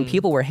 So when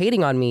people were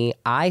hating on me,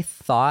 I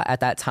thought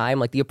at that time,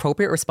 like, the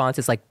appropriate response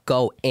is like,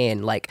 go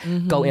in, like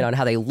go in on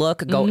how they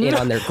look, go in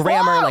on their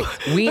grammar.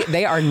 Like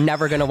they are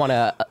never going to want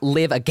to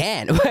live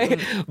again.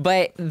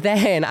 But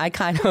then I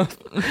kind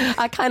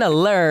of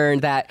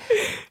learned that,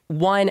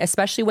 one,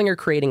 especially when you're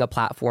creating a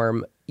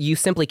platform, you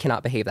simply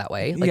cannot behave that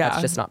way. Like, that's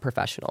just not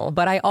professional.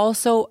 But I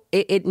also,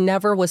 it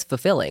never was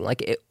fulfilling.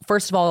 Like,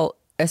 first of all,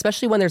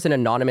 especially when there's an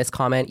anonymous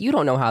comment, you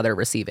don't know how they're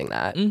receiving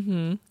that.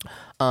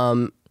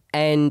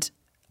 And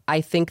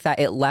I think that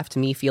it left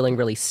me feeling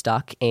really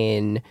stuck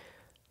in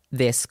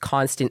this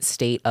constant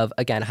state of,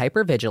 again,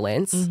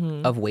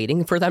 hypervigilance, of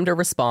waiting for them to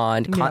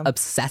respond,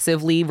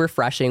 obsessively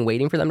refreshing,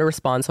 waiting for them to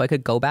respond so I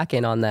could go back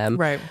in on them.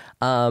 Right.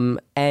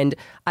 And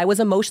I was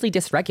emotionally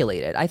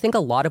dysregulated. I think a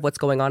lot of what's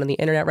going on the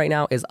internet right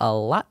now is a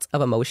lot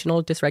of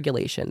emotional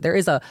dysregulation. There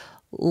is a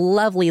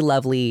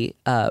lovely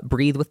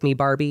Breathe With Me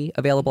Barbie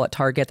available at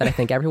Target that I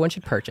think everyone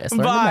should purchase.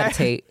 Learn to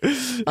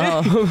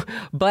meditate.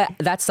 But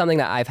that's something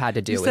that I've had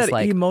to do. You said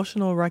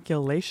emotional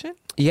regulation?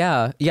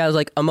 Yeah,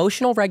 like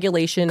emotional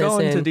regulation. Go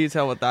into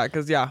detail with that,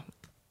 because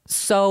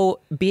So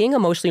being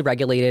emotionally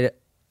regulated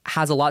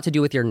has a lot to do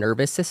with your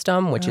nervous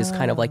system, which is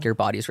kind of like your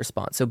body's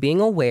response. So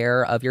being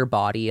aware of your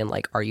body and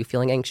like, are you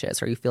feeling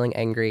anxious? Are you feeling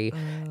angry?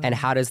 And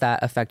how does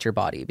that affect your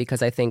body?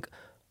 Because I think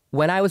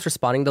when I was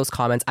responding to those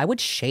comments, I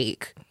would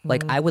shake.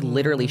 Like, I would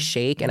literally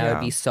shake, and I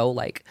would be so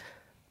like,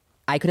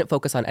 I couldn't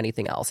focus on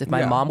anything else. If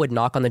my mom would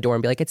knock on the door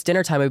and be like, it's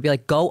dinner time, I would be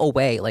like, go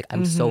away. Like,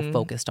 I'm so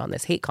focused on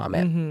this hate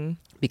comment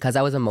because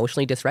I was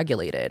emotionally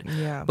dysregulated.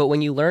 Yeah. But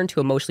when you learn to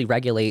emotionally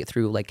regulate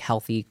through like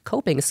healthy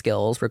coping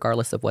skills,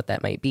 regardless of what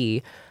that might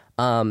be,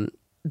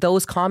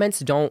 those comments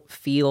don't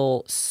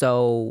feel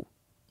so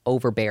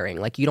overbearing.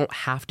 Like, you don't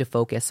have to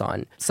focus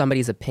on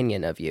somebody's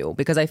opinion of you,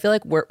 because I feel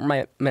like where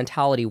my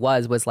mentality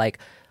was like,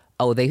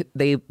 oh,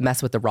 they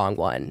mess with the wrong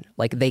one.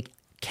 Like, they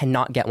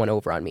cannot get one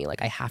over on me.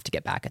 Like, I have to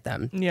get back at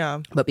them. Yeah.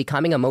 But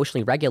becoming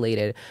emotionally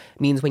regulated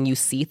means when you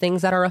see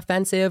things that are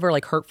offensive or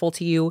like hurtful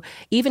to you,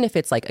 even if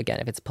it's like, again,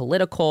 if it's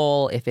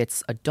political, if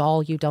it's a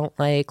doll you don't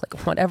like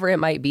whatever it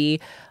might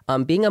be,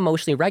 being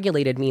emotionally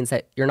regulated means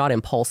that you're not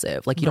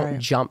impulsive. Like, you don't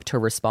jump to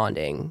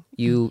responding.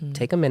 You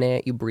take a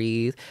minute, you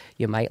breathe,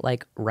 you might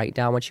like write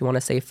down what you want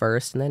to say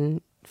first, and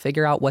then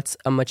figure out what's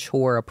a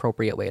mature,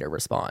 appropriate way to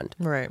respond.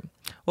 Right.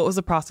 What was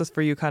the process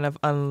for you kind of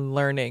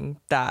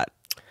unlearning that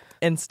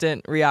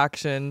instant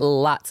reaction?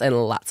 Lots and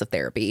lots of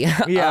therapy.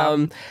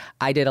 Yeah.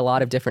 I did a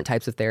lot of different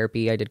types of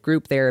therapy. I did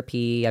group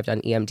therapy. I've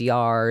done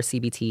EMDR,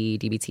 CBT,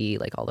 DBT,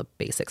 like all the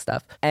basic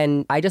stuff.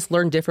 And I just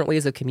learned different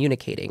ways of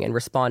communicating and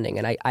responding.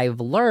 And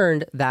I've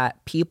learned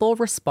that people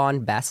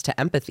respond best to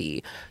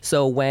empathy.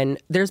 So when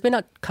there's been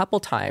a couple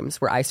times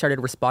where I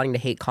started responding to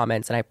hate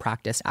comments and I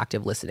practiced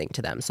active listening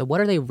to them. So what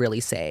are they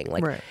really saying?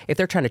 Like, if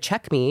they're trying to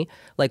check me,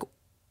 like,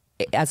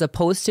 as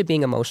opposed to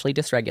being emotionally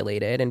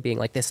dysregulated and being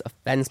like, this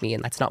offends me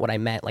and that's not what I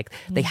meant. Like,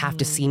 they have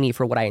to see me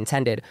for what I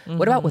intended.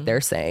 What about what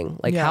they're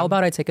saying? Like, how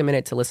about I take a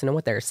minute to listen to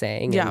what they're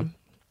saying and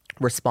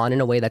respond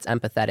in a way that's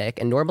empathetic?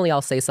 And normally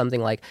I'll say something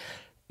like,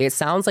 it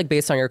sounds like,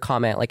 based on your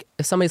comment, like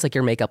if somebody's like,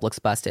 your makeup looks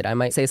busted, I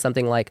might say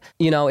something like,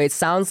 you know, it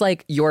sounds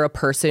like you're a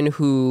person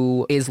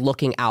who is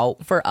looking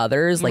out for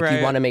others. Like,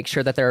 you want to make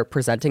sure that they're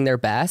presenting their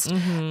best.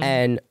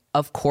 And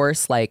of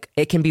course, like,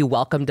 it can be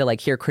welcome to like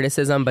hear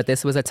criticism, but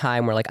this was a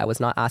time where like I was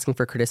not asking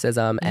for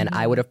criticism, and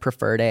I would have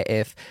preferred it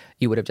if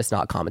you would have just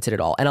not commented at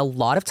all. And a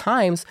lot of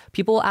times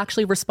people will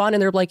actually respond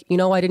and they're like, you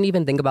know, I didn't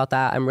even think about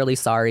that. I'm really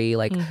sorry.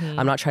 Like,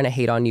 I'm not trying to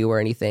hate on you or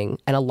anything.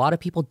 And a lot of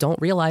people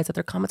don't realize that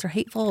their comments are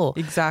hateful.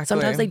 Exactly.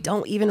 Sometimes they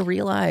don't even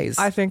realize.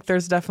 I think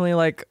there's definitely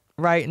like,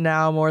 right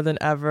now more than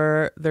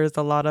ever, there's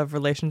a lot of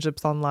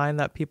relationships online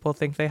that people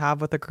think they have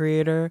with a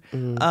creator.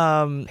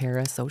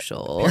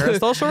 Parasocial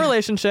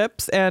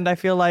relationships. And I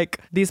feel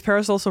like these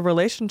parasocial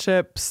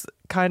relationships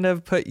kind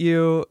of put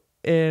you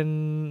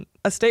in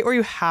a state where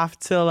you have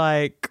to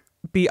like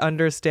be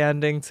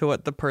understanding to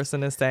what the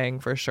person is saying,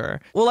 for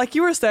sure. Well, like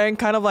you were saying,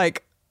 kind of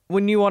like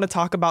when you want to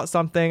talk about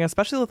something,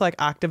 especially with like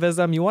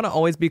activism, you want to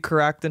always be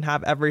correct and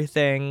have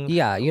everything.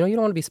 Yeah, you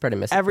don't want to be spreading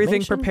misinformation.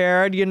 Everything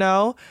prepared,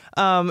 And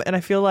I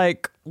feel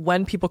like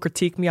when people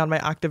critique me on my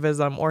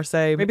activism or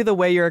say maybe the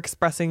way you're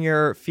expressing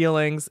your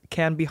feelings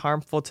can be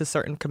harmful to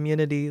certain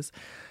communities,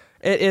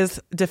 it is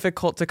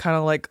difficult to kind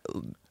of like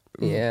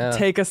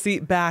take a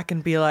seat back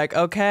and be like,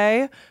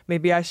 okay,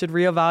 maybe I should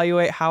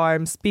reevaluate how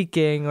I'm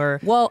speaking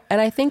Well,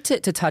 and I think to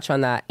touch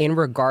on that in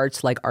regards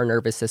to like our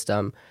nervous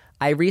system,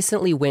 I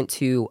recently went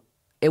to,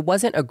 it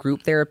wasn't a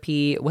group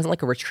therapy, it wasn't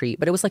like a retreat,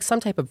 but it was like some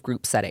type of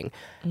group setting.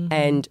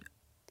 And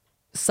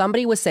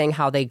somebody was saying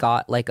how they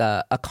got like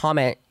a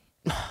comment.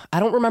 I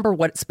don't remember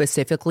what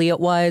specifically it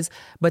was,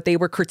 but they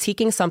were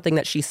critiquing something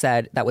that she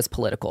said that was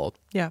political.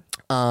 Yeah.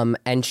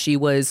 And she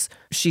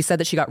said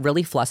that she got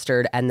really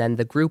flustered, and then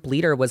the group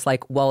leader was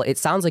like, well, it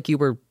sounds like you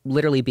were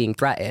literally being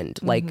threatened.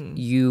 Like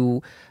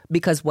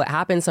because what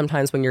happens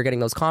sometimes when you're getting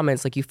those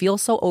comments, like you feel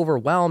so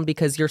overwhelmed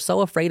because you're so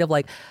afraid of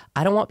like,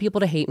 I don't want people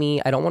to hate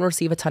me. I don't want to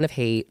receive a ton of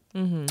hate.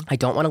 I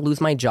don't want to lose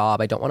my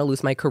job. I don't want to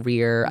lose my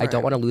career. I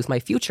don't want to lose my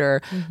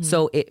future.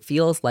 So it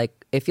feels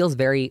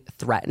very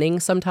threatening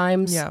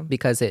sometimes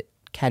because it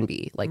can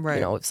be like,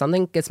 if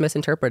something gets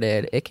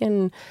misinterpreted, it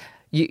can,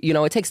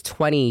 it takes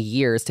 20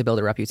 years to build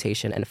a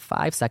reputation and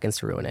 5 seconds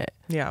to ruin it.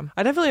 Yeah,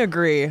 I definitely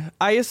agree.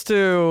 I used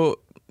to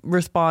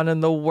respond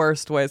in the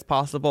worst ways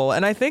possible.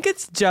 And I think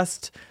it's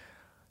just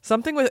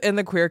something within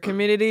the queer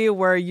community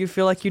where you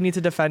feel like you need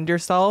to defend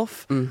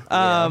yourself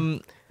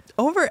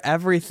over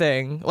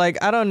everything.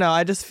 Like, I don't know.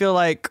 I just feel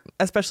like,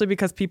 especially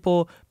because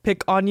people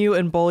pick on you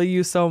and bully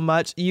you so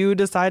much, you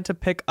decide to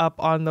pick up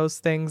on those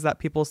things that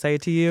people say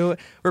to you,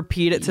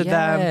 repeat it to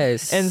them.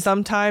 And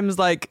sometimes,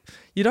 like,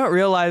 you don't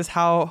realize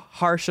how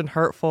harsh and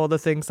hurtful the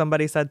thing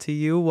somebody said to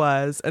you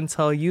was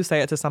until you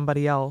say it to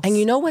somebody else. And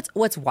you know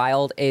what's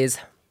wild is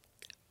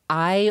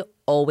I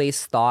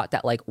always thought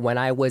that like when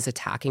I was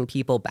attacking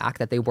people back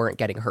that they weren't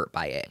getting hurt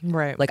by it.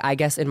 Right. Like I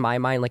guess in my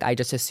mind, like I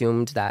just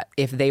assumed that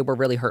if they were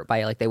really hurt by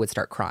it, like they would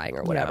start crying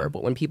or whatever.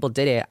 But when people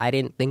did it, I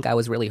didn't think I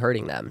was really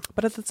hurting them.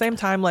 But at the same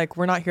time, like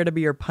we're not here to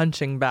be your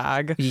punching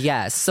bag.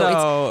 Yes.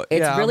 So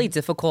it's really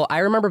difficult. I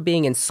remember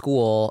being in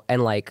school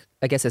and like,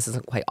 I guess this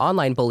isn't quite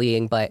online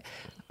bullying, but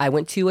I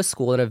went to a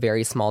school in a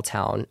very small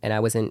town and I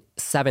was in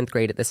 7th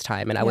grade at this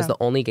time and I was the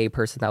only gay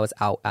person that was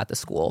out at the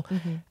school.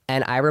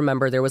 And I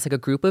remember there was like a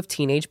group of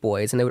teenage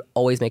boys and they would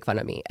always make fun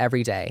of me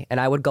every day.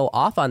 And I would go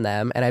off on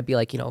them and I'd be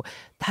like,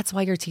 that's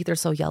why your teeth are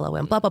so yellow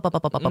and blah, blah, blah,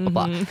 blah, blah, blah,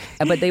 blah, blah.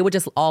 But they would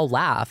just all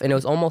laugh. And it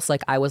was almost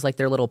like I was like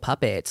their little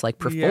puppet to like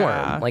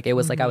perform. Like it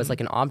was like I was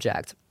like an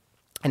object.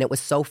 And it was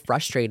so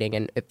frustrating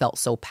and it felt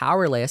so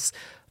powerless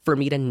for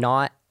me to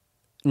not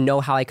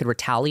know how I could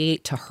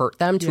retaliate to hurt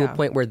them to a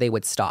point where they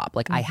would stop.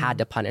 Like I had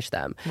to punish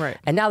them. Right.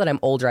 And now that I'm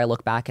older, I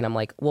look back and I'm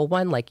like, well,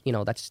 one, like,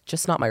 that's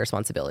just not my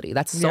responsibility.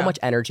 That's so much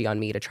energy on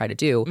me to try to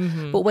do.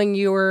 But when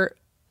you're,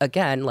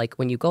 again, like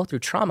when you go through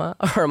trauma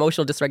or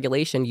emotional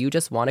dysregulation, you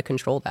just want to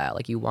control that.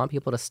 Like you want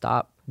people to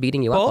stop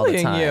beating you up all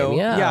the time.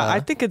 Yeah, I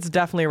think it's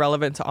definitely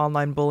relevant to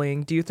online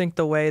bullying. Do you think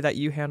the way that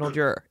you handled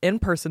your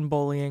in-person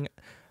bullying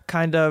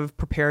kind of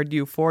prepared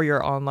you for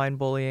your online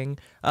bullying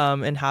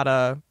and how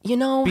to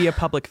be a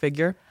public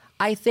figure?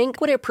 I think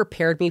what it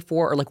prepared me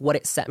for, or like what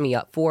it set me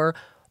up for,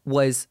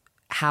 was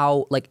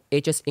how like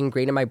it just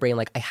ingrained in my brain,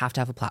 like I have to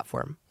have a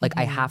platform, like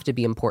I have to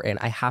be important,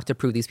 I have to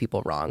prove these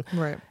people wrong.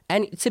 Right.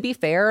 And to be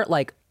fair,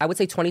 like I would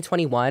say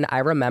 2021, I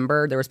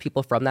remember there was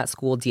people from that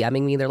school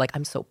DMing me, they're like,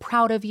 I'm so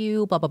proud of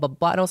you, blah blah blah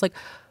blah, and I was like,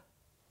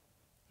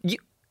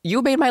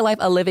 you made my life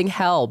a living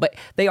hell. But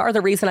they are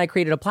the reason I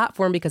created a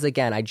platform because,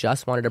 again, I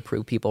just wanted to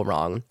prove people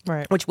wrong,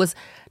 which was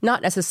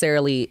not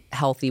necessarily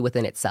healthy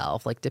within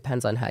itself. Like,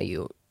 depends on how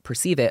you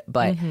perceive it.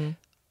 But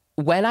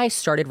when I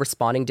started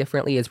responding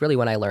differently is really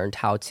when I learned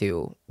how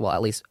to, well,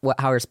 at least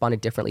how I responded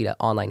differently to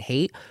online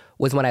hate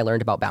was when I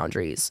learned about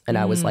boundaries. And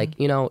I was like,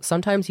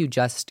 sometimes you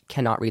just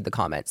cannot read the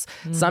comments.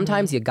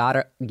 Sometimes you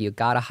gotta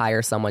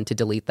hire someone to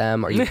delete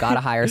them or you gotta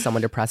hire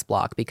someone to press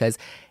block because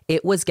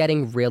it was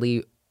getting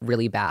really,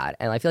 really bad.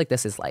 And I feel like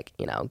this is like,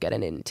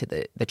 getting into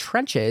the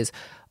trenches.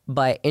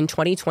 But in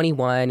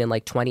 2021 and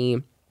like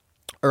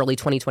early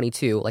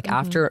 2022, like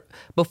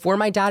before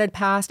my dad had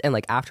passed and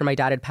like after my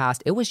dad had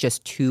passed, it was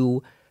just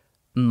too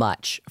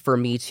much for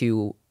me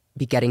to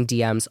be getting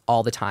DMs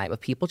all the time of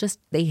people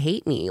they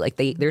hate me. Like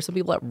there's some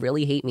people that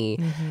really hate me.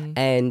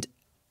 And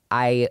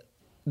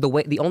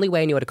the only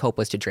way I knew how to cope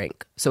was to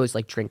drink. So it's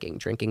like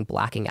drinking,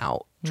 blacking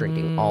out,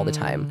 drinking all the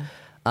time.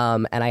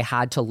 And I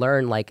had to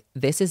learn, like,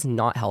 this is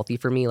not healthy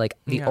for me. Like,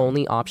 the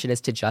only option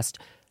is to just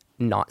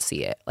not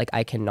see it. Like,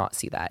 I cannot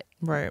see that.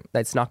 Right.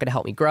 That's not going to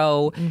help me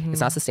grow. It's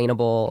not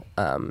sustainable.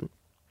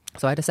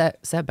 So I had to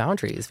set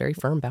boundaries, very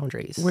firm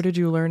boundaries. Where did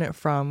you learn it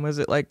from? Was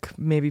it, like,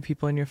 maybe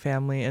people in your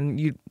family? And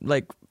you,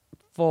 like,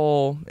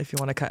 if you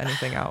want to cut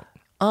anything out.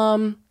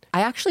 I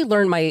actually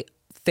learned my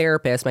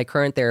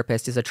current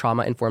therapist is a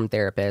trauma-informed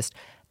therapist.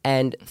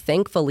 And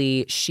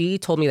thankfully, she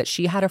told me that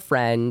she had a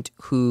friend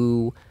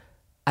who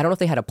I don't know if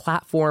they had a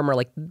platform or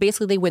like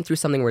basically they went through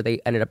something where they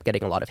ended up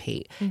getting a lot of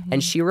hate.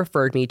 And she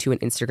referred me to an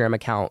Instagram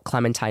account,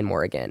 Clementine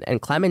Morgan.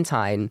 And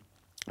Clementine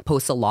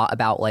posts a lot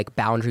about like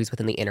boundaries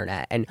within the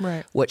internet. And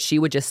what she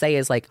would just say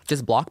is like,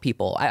 just block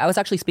people. I was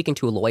actually speaking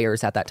to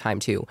lawyers at that time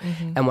too.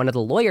 And one of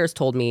the lawyers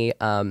told me,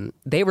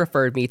 they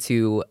referred me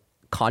to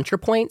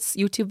ContraPoint's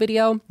YouTube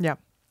video. Yeah.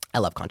 I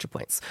love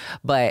ContraPoints.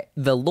 But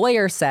the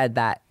lawyer said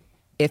that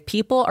if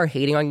people are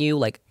hating on you,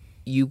 like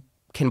you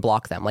can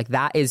block them. Like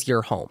that is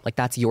your home. Like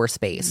that's your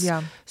space.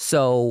 Yeah.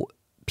 So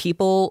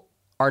people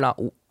are not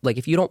like,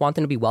 if you don't want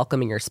them to be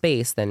welcome in your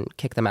space, then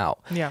kick them out.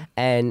 Yeah.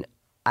 And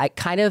I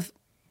kind of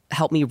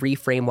helped me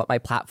reframe what my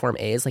platform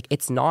is. Like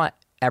it's not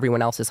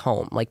everyone else's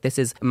home. Like this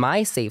is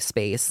my safe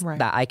space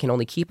that I can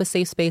only keep a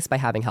safe space by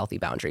having healthy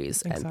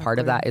boundaries. Exactly. And part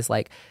of that is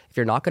like, if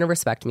you're not going to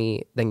respect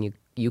me, then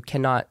you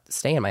cannot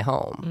stay in my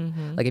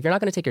home. Like if you're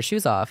not going to take your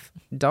shoes off,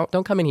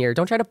 don't come in here.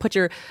 Don't try to put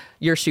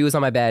your shoes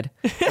on my bed.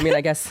 I mean, I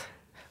guess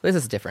this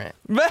is different.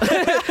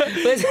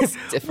 This is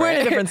different. We're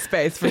in a different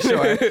space for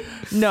sure.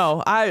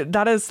 No,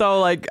 that is so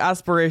like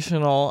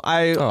aspirational.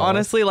 I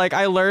honestly like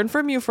I learned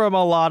from you from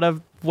a lot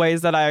of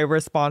ways that I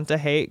respond to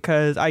hate,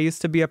 because I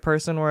used to be a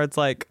person where it's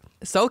like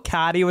so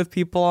catty with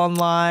people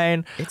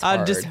online.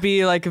 I'd just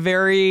be like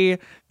very,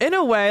 in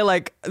a way,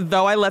 like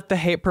though I let the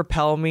hate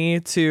propel me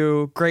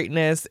to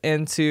greatness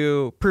and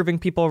to proving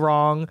people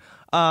wrong,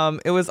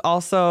 it was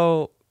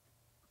also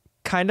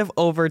kind of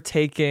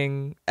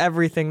overtaking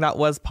everything that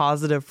was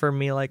positive for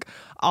me. Like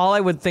all I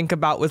would think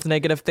about was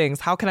negative things.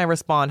 How can I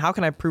respond? How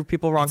can I prove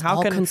people wrong?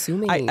 How can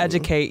I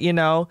educate? You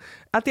know,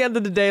 at the end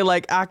of the day,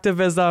 like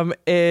activism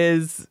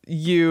is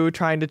you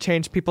trying to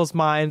change people's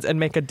minds and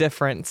make a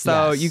difference.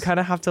 So you kind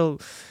of have to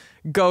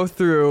go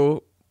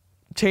through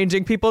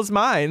changing people's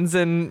minds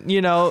and,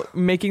 you know,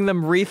 making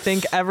them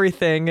rethink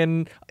everything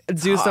and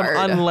do some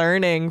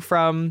unlearning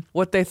from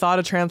what they thought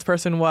a trans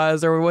person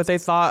was or what they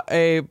thought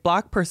a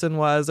Black person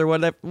was or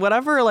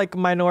whatever like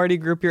minority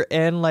group you're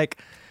in, like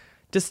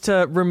just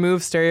to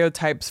remove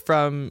stereotypes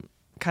from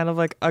kind of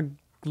like a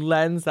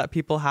lens that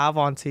people have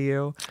onto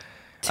you.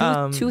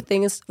 Two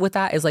things with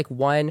that is like,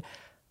 one,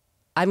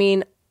 I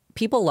mean,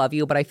 people love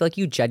you, but I feel like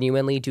you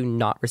genuinely do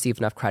not receive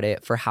enough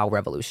credit for how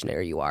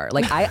revolutionary you are.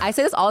 Like I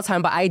say this all the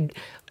time, but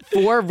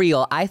for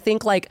real, I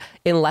think like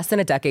in less than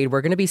a decade,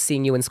 we're going to be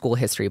seeing you in school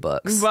history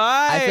books.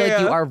 Bye. I feel like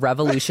you are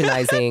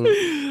revolutionizing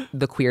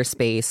the queer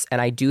space. And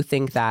I do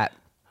think that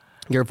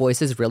your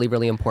voice is really,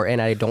 really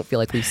important. I don't feel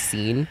like we've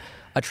seen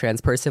a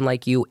trans person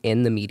like you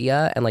in the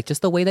media, and like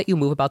just the way that you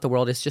move about the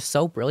world is just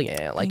so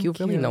brilliant. Like you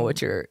really know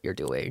what you're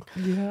doing.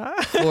 Yeah.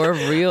 For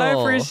real. I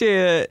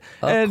appreciate it.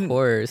 Of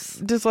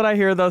course. Just when I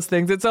hear those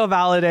things, it's so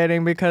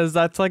validating because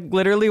that's like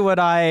literally what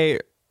I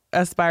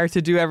aspire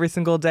to do every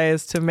single day,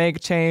 is to make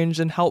change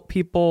and help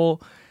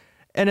people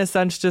in a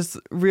sense just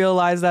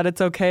realize that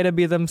it's okay to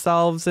be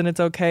themselves and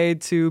it's okay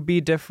to be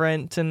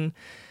different. And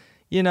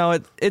you know,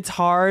 it's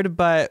hard,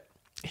 but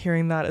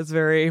hearing that is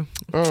very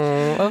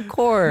of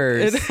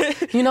course.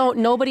 You know,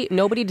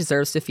 nobody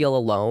deserves to feel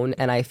alone,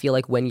 and I feel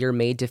like when you're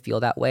made to feel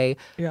that way,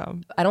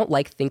 I don't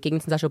like thinking in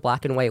such a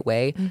black and white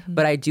way,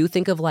 but I do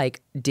think of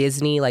like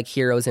Disney, like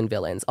heroes and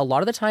villains. A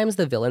lot of the times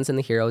the villains and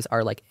the heroes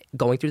are like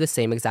going through the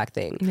same exact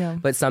thing,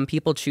 but some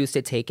people choose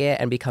to take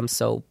it and become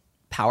so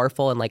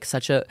powerful and like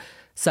such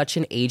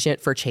an agent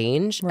for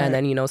change, and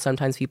then, you know,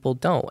 sometimes people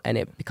don't, and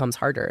it becomes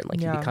harder, and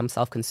like you become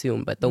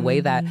self-consumed. But the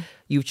way that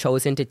you've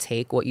chosen to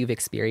take what you've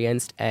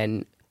experienced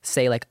and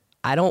say like,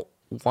 I don't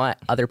want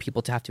other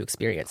people to have to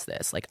experience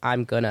this, like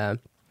I'm gonna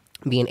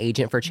be an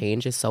agent for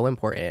change, is so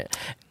important.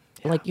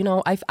 Like, you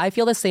know, I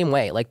feel the same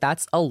way. Like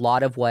that's a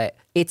lot of what,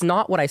 it's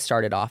not what I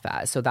started off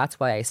as. So that's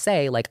why I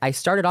say like I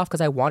started off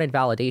because I wanted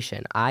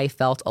validation. I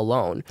felt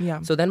alone.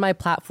 So then my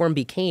platform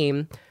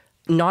became,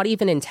 not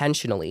even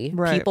intentionally,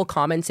 people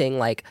commenting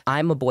like,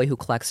 I'm a boy who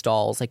collects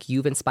dolls, like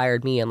you've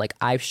inspired me, and like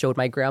I've showed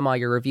my grandma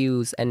your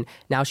reviews and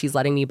now she's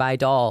letting me buy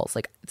dolls.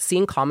 Like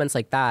seeing comments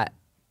like that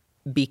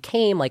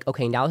became like,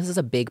 okay, now this is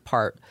a big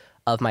part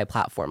of my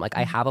platform. Like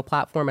I have a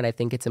platform, and I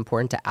think it's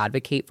important to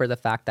advocate for the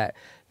fact that,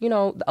 you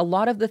know, a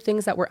lot of the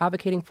things that we're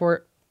advocating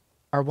for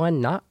are,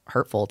 one, not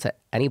hurtful to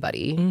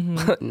anybody,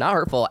 not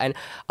hurtful, and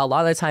a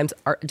lot of the times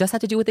are just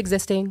have to do with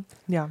existing.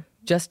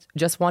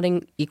 Just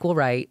wanting equal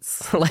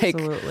rights. Like,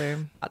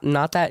 absolutely.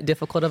 Not that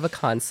difficult of a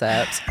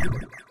concept.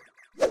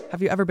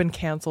 Have you ever been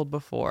canceled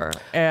before?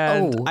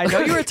 And I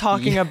know you were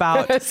talking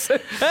about,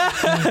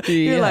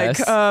 you're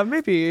like,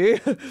 maybe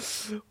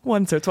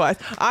once or twice.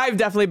 I've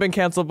definitely been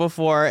canceled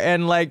before.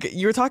 And like,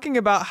 you were talking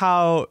about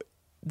how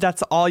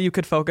that's all you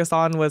could focus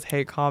on was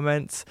hate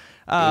comments.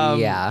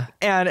 And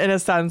in a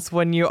sense,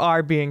 when you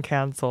are being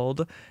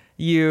canceled,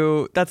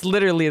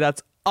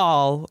 that's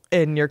all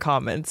in your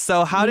comments.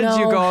 So how did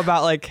you go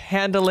about like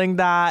handling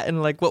that,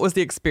 and like what was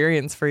the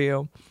experience for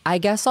you? I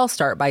guess I'll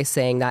start by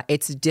saying that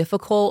it's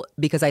difficult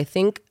because I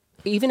think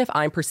even if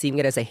I'm perceiving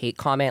it as a hate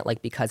comment,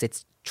 like because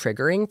it's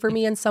triggering for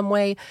me in some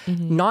way,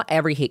 not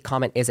every hate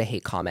comment is a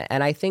hate comment.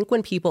 And I think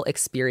when people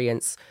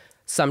experience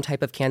some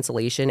type of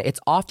cancellation, it's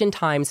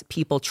oftentimes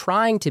people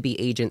trying to be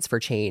agents for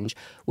change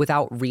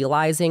without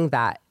realizing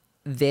that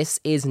this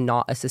is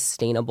not a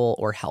sustainable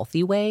or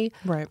healthy way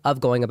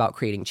of going about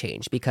creating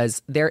change,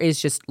 because there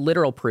is just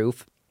literal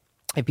proof.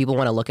 If people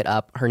want to look it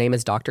up, her name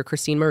is Dr.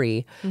 Christine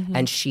Marie,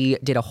 and she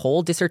did a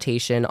whole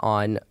dissertation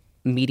on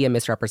media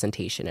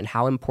misrepresentation and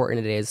how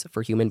important it is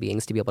for human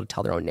beings to be able to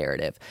tell their own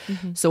narrative.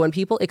 So when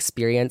people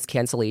experience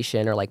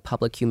cancellation or like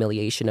public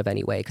humiliation of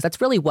any way, because that's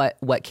really what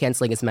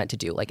canceling is meant to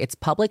do. Like, it's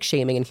public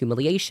shaming and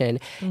humiliation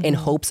in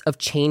hopes of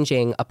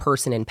changing a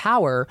person in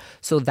power,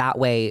 so that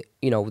way,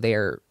 you know,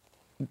 they're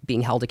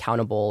being held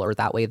accountable, or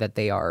that way that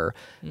they are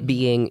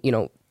being, you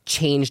know,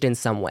 changed in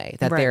some way,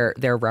 that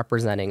they're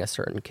representing a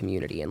certain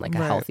community in like a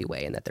healthy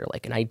way, and that they're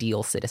like an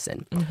ideal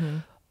citizen.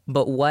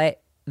 But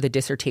what the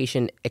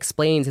dissertation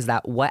explains is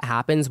that what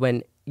happens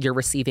when you're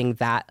receiving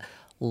that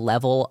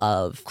level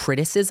of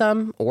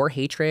criticism or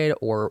hatred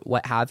or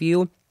what have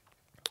you,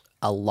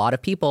 a lot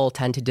of people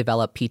tend to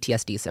develop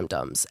PTSD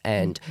symptoms.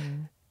 And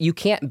you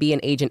can't be an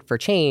agent for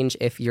change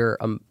if you're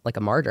like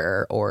a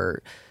martyr,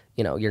 or,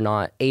 you know, you're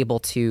not able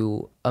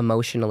to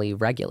emotionally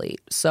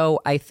regulate.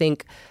 So I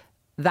think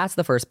that's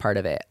the first part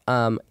of it.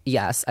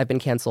 Yes, I've been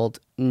canceled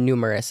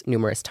numerous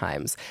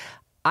times.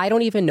 I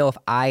don't even know if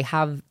I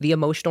have the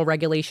emotional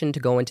regulation to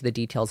go into the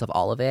details of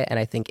all of it. And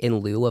I think in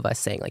lieu of us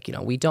saying, like, you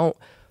know, we don't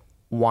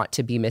want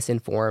to be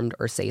misinformed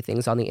or say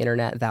things on the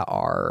internet that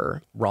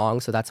are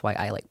wrong. So that's why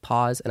I like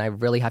pause and I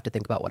really have to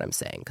think about what I'm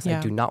saying, because I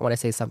do not want to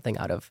say something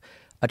out of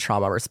a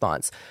trauma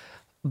response.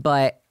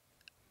 But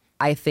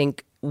I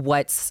think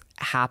what's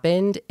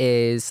happened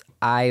is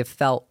I've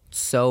felt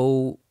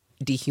so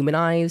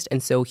dehumanized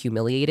and so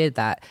humiliated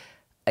that,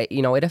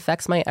 you know, it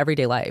affects my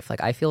everyday life. Like,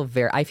 I feel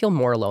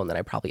more alone than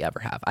I probably ever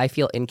have. I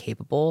feel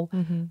incapable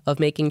of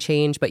making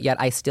change, but yet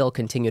I still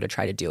continue to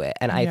try to do it.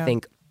 And I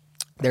think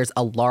there's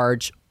a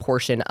large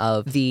portion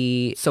of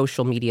the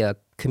social media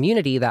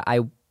community that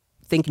I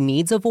think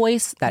needs a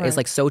voice, that is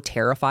like so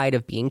terrified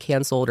of being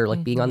canceled or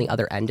like being on the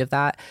other end of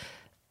that.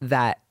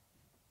 That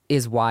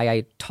is why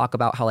I talk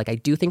about how, like, I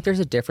do think there's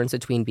a difference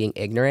between being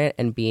ignorant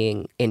and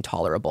being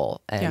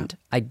intolerable. And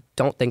I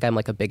don't think I'm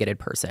like a bigoted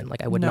person.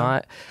 Like, I would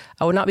not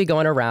be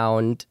going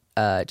around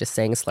just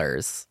saying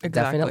slurs.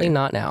 Definitely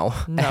not now.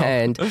 No.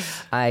 And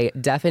I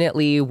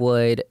definitely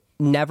would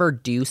never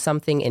do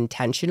something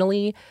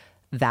intentionally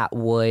that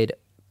would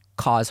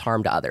cause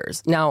harm to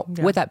others. Now,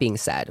 with that being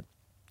said,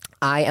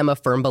 I am a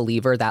firm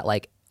believer that,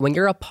 like, when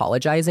you're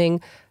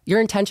apologizing, your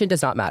intention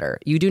does not matter.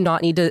 You do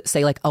not need to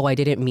say, like, oh, I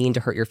didn't mean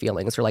to hurt your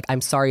feelings, or like, I'm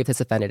sorry if this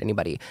offended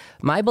anybody.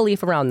 My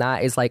belief around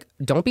that is, like,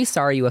 don't be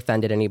sorry you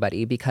offended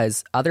anybody,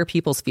 because other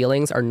people's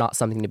feelings are not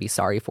something to be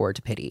sorry for or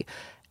to pity.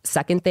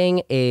 Second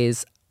thing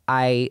is,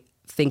 I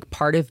think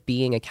part of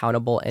being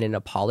accountable in an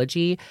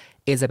apology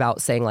is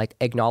about saying, like,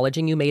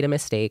 acknowledging you made a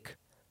mistake,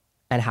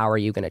 and how are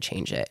you going to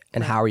change it?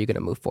 And how are you going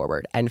to move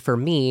forward? And for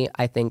me,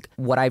 I think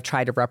what I've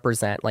tried to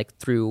represent, like,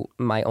 through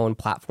my own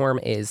platform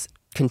is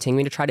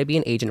continuing to try to be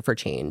an agent for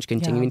change,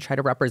 continuing to try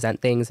to represent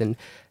things and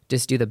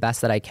just do the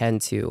best that I can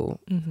to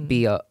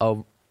be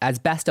as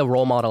best a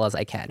role model as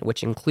I can,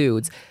 which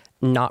includes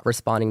not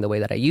responding the way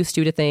that I used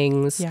to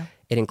things.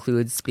 It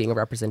includes being a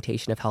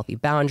representation of healthy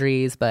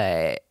boundaries,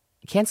 but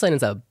canceling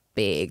is a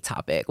big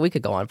topic. We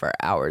could go on for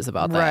hours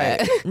about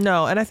that.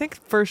 No, and I think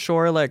for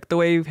sure, like, the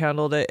way you've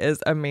handled it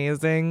is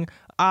amazing.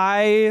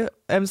 I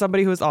am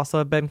somebody who's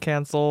also been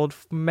canceled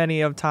many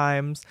of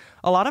times.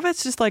 A lot of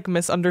it's just like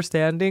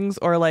misunderstandings,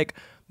 or like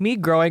me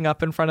growing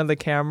up in front of the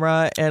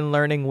camera and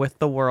learning with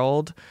the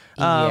world.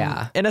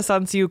 In a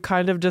sense, you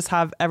kind of just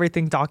have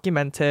everything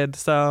documented.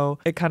 So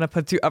it kind of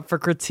puts you up for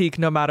critique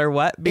no matter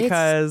what,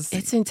 because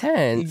it's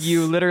intense.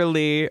 You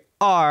literally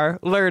are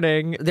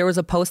learning. There was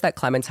a post that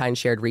Clementine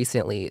shared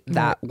recently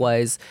that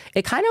was,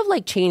 it kind of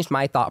like changed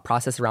my thought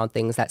process around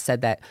things, that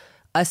said that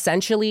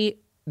essentially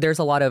there's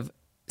a lot of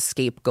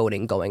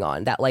scapegoating going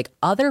on, that like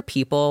other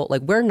people,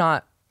 like, we're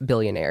not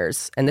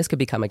billionaires, and this could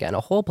become again a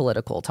whole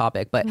political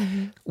topic, but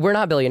we're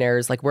not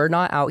billionaires. Like, we're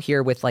not out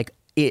here with like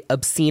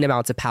obscene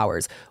amounts of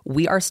powers.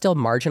 We are still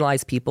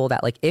marginalized people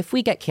that, like, if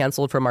we get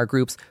canceled from our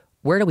groups,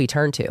 where do we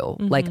turn to?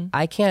 Like,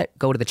 I can't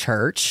go to the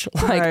church.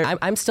 Like,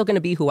 I'm still going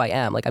to be who I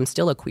am. Like, I'm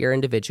still a queer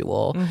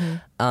individual.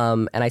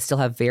 And I still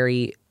have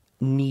very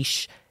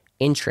niche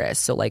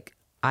interests. So like,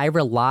 I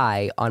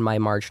rely on my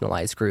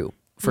marginalized group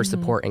for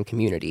support and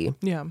community.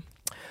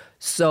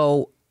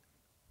 So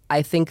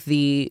I think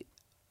the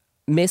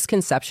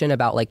misconception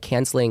about like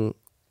canceling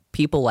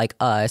people like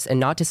us, and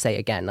not to say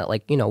again that,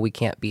 like, you know, we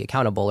can't be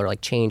accountable or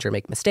like change or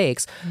make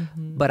mistakes,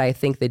 but I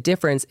think the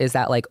difference is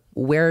that, like,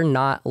 we're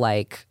not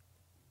like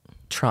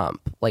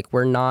Trump. Like,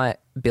 we're not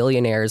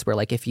billionaires where,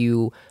 like, if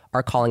you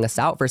are calling us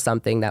out for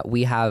something, that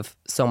we have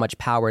so much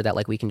power that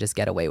like we can just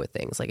get away with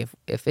things. Like,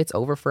 if it's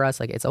over for us,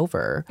 like, it's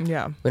over. We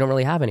don't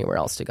really have anywhere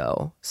else to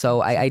go.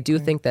 So I do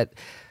think that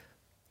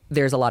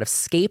there's a lot of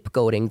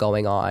scapegoating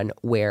going on,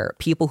 where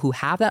people who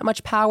have that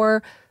much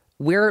power,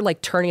 we're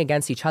like turning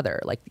against each other.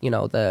 Like, you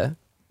know, the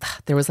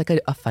there was like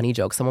a funny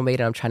joke someone made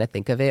and I'm trying to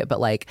think of it, but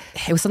like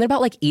it was something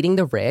about like eating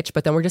the rich,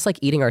 but then we're just like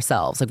eating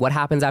ourselves. Like what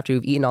happens after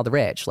you've eaten all the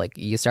rich? Like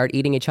you start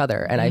eating each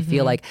other. And I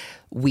feel like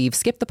we've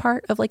skipped the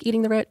part of like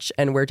eating the rich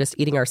and we're just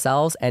eating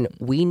ourselves, and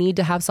we need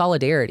to have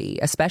solidarity,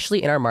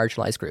 especially in our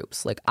marginalized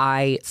groups. Like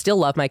I still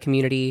love my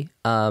community.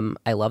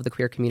 I love the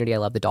queer community. I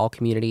love the doll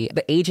community.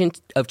 The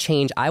agent of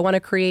change I want to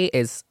create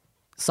is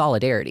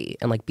solidarity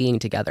and like being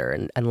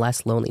together and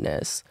less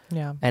loneliness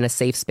and a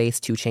safe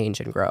space to change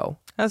and grow.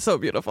 That's so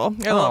beautiful.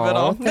 I love it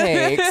all.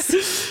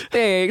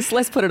 Thanks.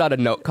 Let's put it on a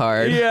note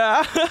card.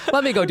 Yeah.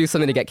 Let me go do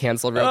something to get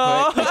canceled real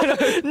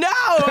quick. No!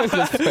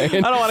 I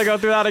don't want to go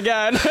through that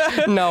again.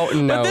 No.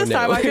 But this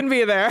time I can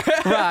be there.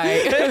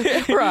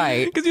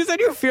 Right. Because you said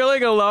you're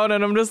feeling alone,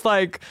 and I'm just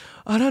like,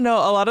 I don't know.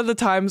 A lot of the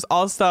times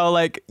also,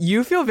 like,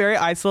 you feel very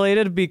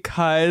isolated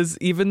because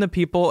even the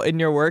people in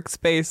your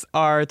workspace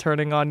are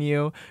turning on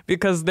you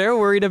because they're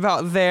worried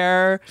about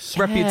their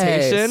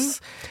reputation.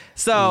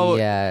 So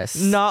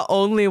not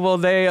only will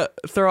they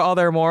throw all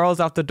their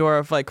morals out the door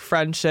of like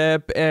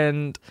friendship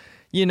and,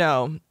 you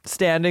know,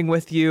 standing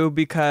with you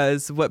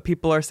because what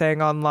people are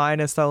saying online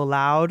is so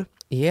loud.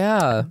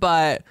 Yeah.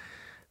 But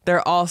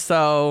they're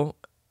also,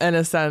 in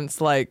a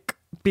sense, like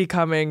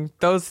becoming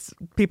those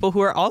people who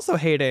are also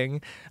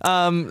hating.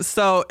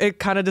 So it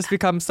kind of just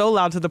becomes so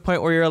loud to the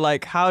point where you're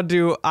like, how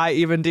do I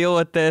even deal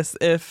with this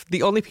if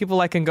the only people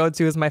I can go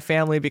to is my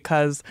family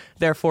because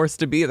they're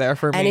forced to be there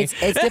for me? And it's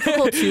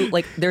difficult to,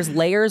 like, there's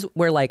layers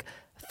where like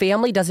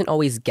family doesn't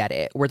always get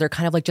it, where they're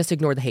kind of like, just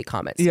ignore the hate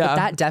comments. Yeah. But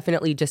that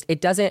definitely just, it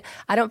doesn't,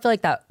 I don't feel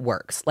like that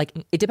works. Like,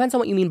 it depends on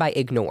what you mean by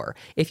ignore.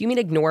 If you mean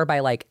ignore by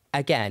like,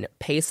 again,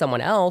 pay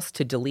someone else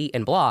to delete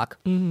and block,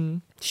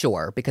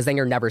 sure, because then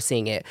you're never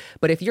seeing it.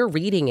 But if you're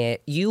reading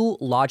it, you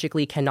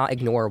logically cannot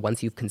ignore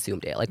once you've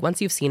consumed it. Like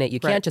once you've seen it,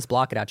 you can't just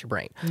block it out your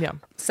brain. Yeah.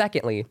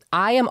 Secondly,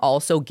 I am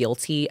also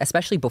guilty,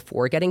 especially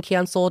before getting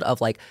canceled, of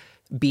like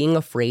being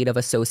afraid of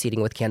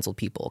associating with canceled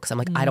people, because I'm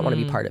like, I don't want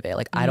to be part of it.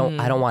 Like I don't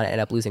want to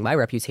end up losing my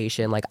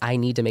reputation. Like I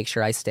need to make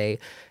sure I stay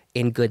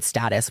in good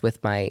status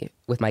with my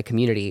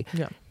community.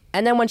 Yeah.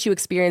 And then once you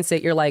experience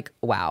it, you're like,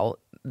 wow,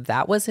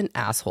 that was an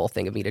asshole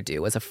thing of me to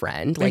do as a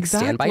friend. Like,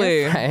 stand by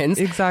your friends.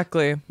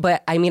 Exactly.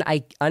 But I mean,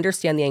 I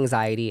understand the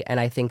anxiety. And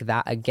I think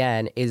that,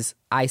 again, is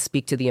I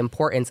speak to the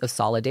importance of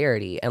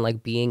solidarity and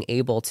like being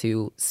able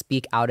to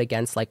speak out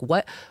against like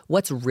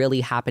what's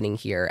really happening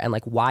here and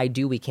like why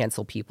do we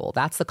cancel people?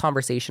 That's the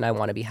conversation I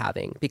want to be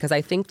having, because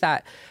I think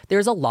that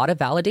there's a lot of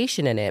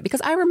validation in it. Because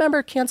I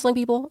remember canceling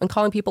people and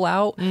calling people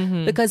out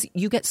because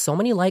you get so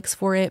many likes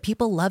for it.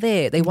 People love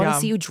it. They want to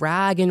see you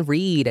drag and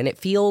read, and it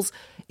feels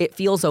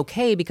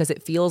okay because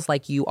it feels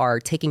like you are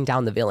taking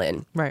down the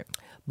villain. Right.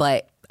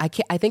 But I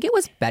think it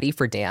was Betty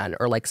Friedan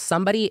or like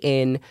somebody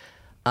in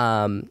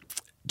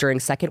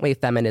during second wave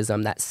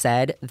feminism that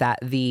said that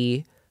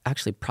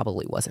actually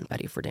probably wasn't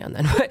Betty Friedan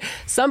then, but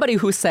somebody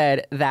who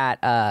said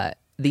that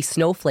the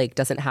snowflake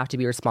doesn't have to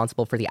be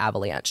responsible for the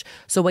avalanche.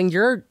 So when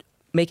you're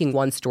making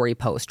one story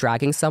post,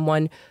 dragging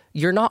someone,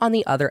 you're not on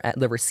the other end,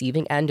 the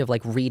receiving end of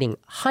like reading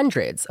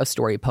hundreds of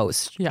story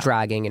posts,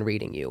 dragging and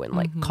reading you and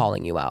like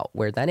calling you out,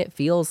 where then it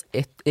feels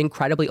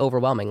incredibly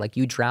overwhelming. Like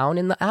you drown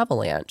in the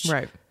avalanche.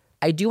 Right.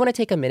 I do want to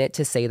take a minute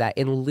to say that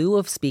in lieu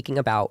of speaking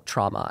about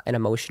trauma and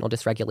emotional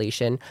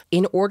dysregulation,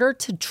 in order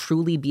to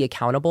truly be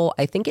accountable,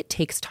 I think it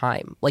takes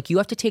time. Like you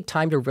have to take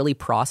time to really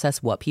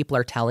process what people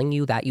are telling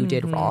you that you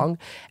did wrong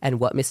and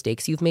what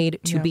mistakes you've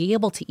made to be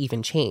able to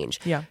even change.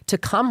 Yeah. To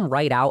come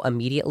right out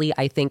immediately,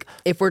 I think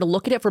if we're to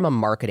look at it from a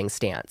marketing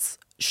stance,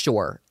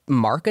 sure,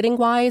 marketing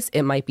wise,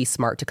 it might be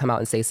smart to come out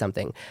and say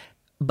something.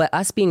 But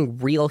us being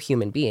real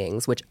human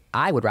beings, which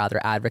I would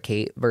rather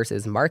advocate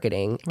versus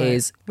marketing,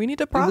 is we need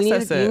to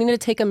process it. We need to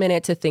take a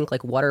minute to think,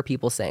 like, what are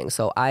people saying?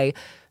 So I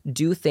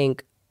do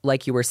think,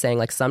 like you were saying,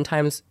 like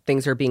sometimes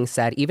things are being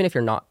said, even if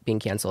you're not being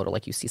canceled or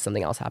like you see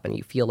something else happen,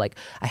 you feel like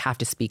I have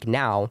to speak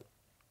now.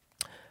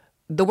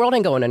 The world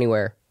ain't going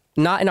anywhere,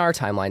 not in our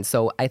timeline.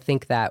 So I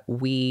think that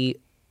we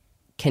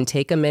can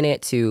take a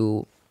minute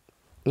to,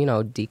 you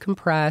know,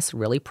 decompress,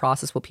 really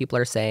process what people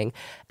are saying,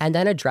 and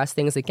then address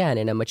things again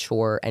in a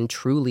mature and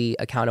truly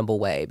accountable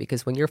way.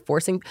 Because when you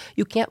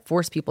can't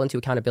force people into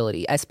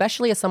accountability,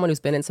 especially as someone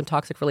who's been in some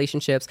toxic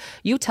relationships.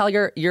 You tell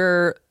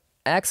your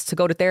ex to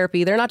go to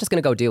therapy, they're not just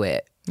going to go do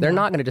it. They're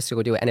not going to just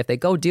go do it. And if they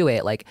go do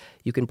it, like,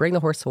 you can bring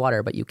the horse to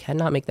water, but you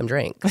cannot make them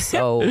drink.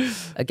 So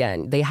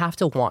again, they have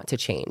to want to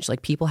change.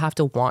 Like, people have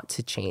to want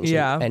to change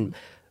and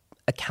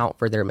account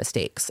for their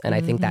mistakes. And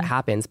I think that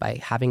happens by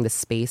having the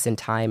space and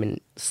time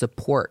and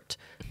support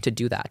to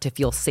do that, to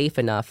feel safe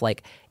enough.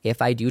 Like,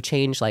 if I do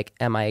change, like,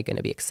 am I going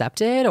to be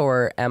accepted,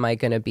 or am I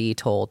going to be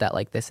told that,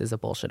 like, this is a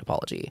bullshit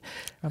apology?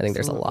 Absolutely. I think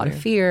there's a lot of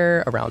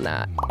fear around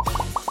that.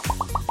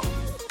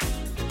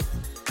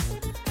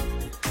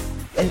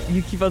 And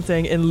you keep on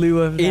saying in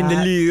lieu of that. In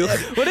lieu.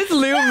 What does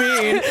lieu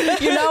mean?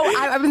 You know,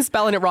 I've been been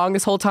spelling it wrong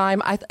this whole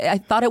time. I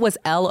thought it was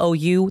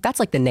Lou. That's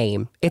like the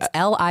name. It's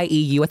Lieu. I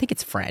think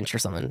it's French or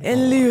something.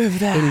 In lieu of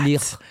that.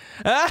 It's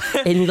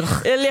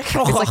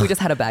like we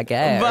just had a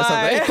baguette or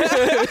something.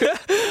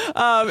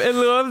 In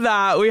lieu of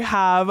that, we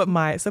have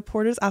my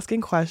supporters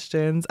asking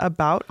questions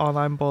about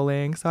online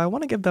bullying. So I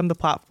want to give them the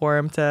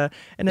platform to,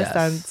 in a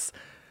sense,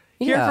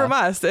 hear from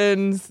us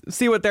and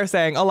see what they're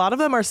saying. A lot of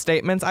them are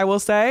statements, I will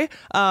say.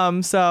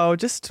 So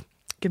just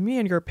give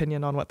me your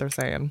opinion on what they're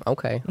saying.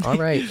 Okay. All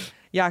right.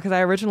 Yeah, because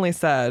I originally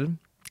said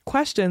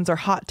questions or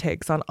hot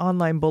takes on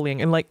online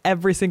bullying, and like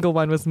every single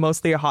one was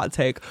mostly a hot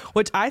take,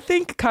 which I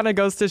think kind of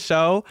goes to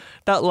show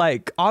that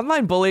like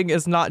online bullying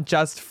is not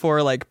just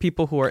for like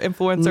people who are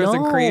influencers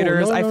and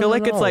creators. I feel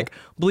like it's like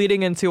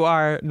bleeding into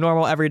our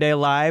normal everyday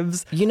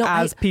lives,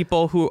 as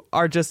people who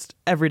are just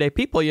everyday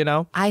people,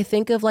 I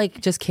think of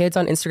like just kids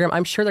on Instagram.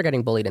 I'm sure they're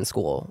getting bullied in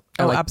school.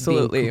 Oh, like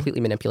absolutely. Being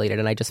completely manipulated.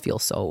 And I just feel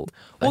so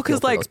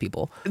because like those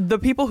people. The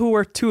people who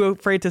were too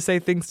afraid to say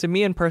things to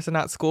me in person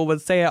at school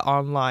would say it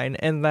online.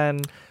 And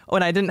then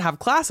when I didn't have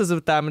classes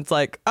with them, it's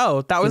like,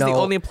 oh, that was the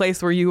only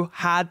place where you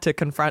had to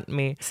confront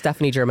me.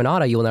 Stephanie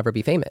Germanotta, you will never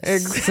be famous.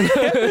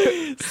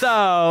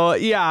 So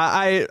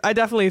yeah, I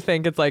definitely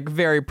think it's like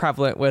very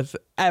prevalent with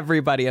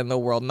everybody in the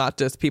world, not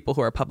just people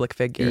who are public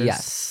figures.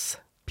 Yes.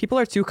 People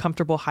are too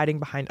comfortable hiding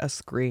behind a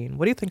screen.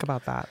 What do you think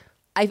about that?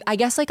 I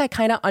guess like I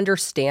kind of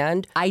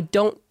understand. I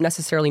don't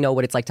necessarily know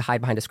what it's like to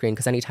hide behind a screen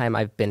because anytime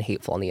I've been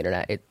hateful on the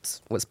internet,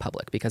 it was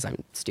public because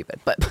I'm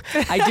stupid. But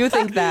I do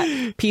think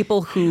that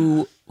people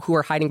who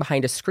are hiding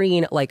behind a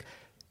screen, like,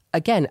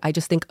 again, I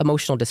just think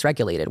emotional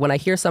dysregulated. When I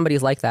hear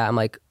somebody's like that, I'm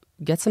like,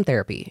 get some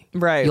therapy.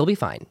 Right. You'll be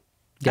fine.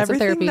 Get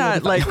Everything some therapy,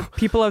 that like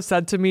people have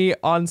said to me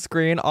on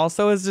screen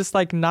also is just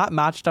like not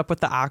matched up with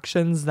the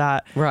actions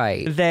that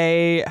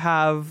they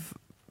have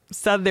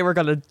said they were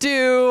going to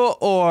do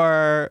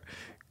or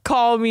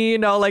call me,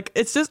 like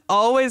it's just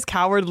always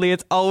cowardly.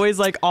 It's always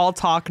like all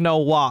talk, no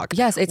walk.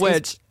 Yes,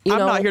 which I'm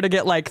not here to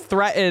get like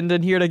threatened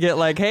and here to get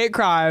like hate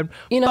crime.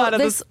 But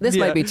this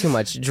might be too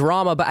much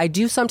drama, but I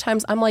do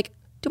sometimes, I'm like,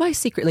 do I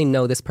secretly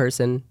know this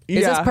person?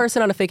 Is this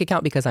person on a fake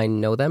account because I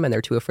know them and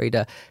they're too afraid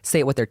to say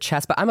it with their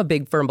chest? But I'm a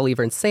big firm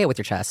believer in say it with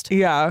your chest.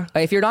 Yeah.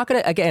 If you're not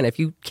going to, again, if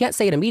you can't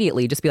say it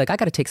immediately, just be like, I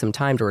got to take some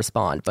time to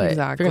respond. But if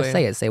you're going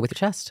to say it with your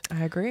chest.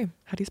 I agree.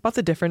 How do you spot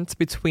the difference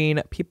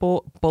between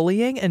people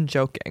bullying and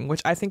joking,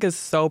 which I think is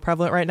so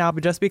prevalent right now,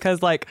 but just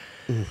because like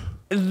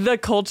the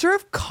culture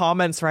of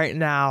comments right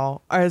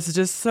now is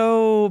just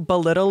so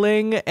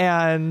belittling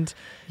and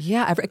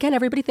again,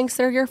 everybody thinks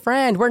they're your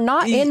friend. We're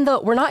not in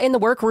the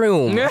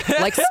workroom.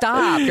 Like,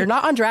 stop. You're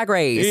not on Drag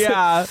Race.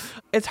 Yeah.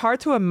 It's hard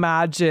to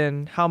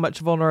imagine how much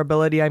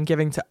vulnerability I'm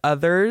giving to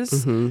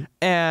others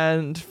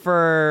and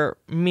for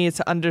me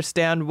to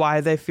understand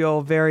why they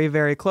feel very,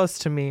 very close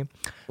to me,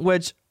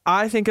 which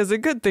I think is a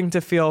good thing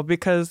to feel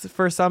because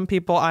for some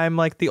people, I'm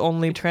like the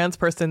only trans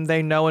person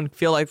they know and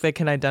feel like they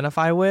can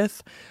identify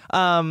with.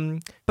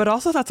 But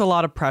also that's a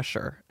lot of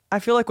pressure. I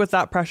feel like with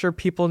that pressure,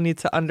 people need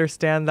to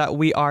understand that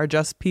we are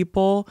just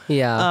people.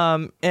 Yeah.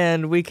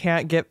 And we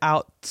can't give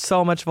out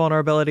so much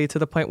vulnerability to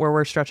the point where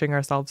we're stretching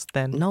ourselves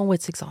thin. No,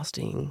 it's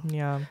exhausting.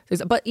 Yeah.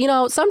 But,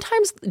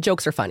 sometimes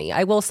jokes are funny.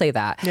 I will say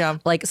that. Yeah.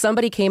 Like,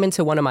 somebody came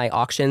into one of my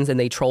auctions and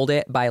they trolled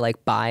it by,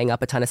 like, buying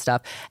up a ton of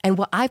stuff. And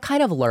what I've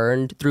kind of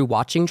learned through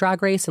watching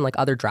Drag Race and, like,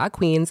 other drag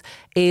queens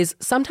is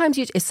sometimes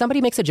if somebody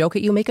makes a joke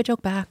at you, make a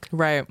joke back.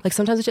 Right. Like,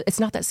 sometimes it's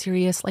not that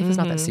serious. Life is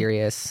not that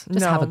serious.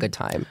 Just have a good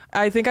time.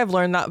 I think I've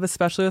learned that,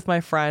 especially with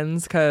my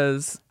friends,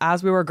 because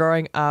as we were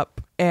growing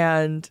up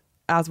and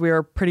as we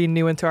were pretty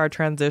new into our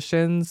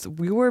transitions,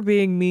 we were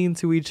being mean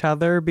to each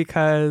other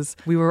because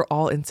we were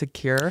all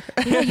insecure.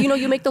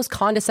 You make those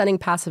condescending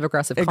passive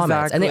aggressive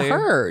comments and it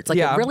hurts. Like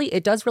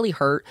it does really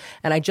hurt.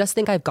 And I just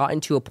think I've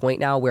gotten to a point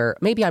now where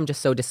maybe I'm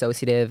just so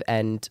dissociative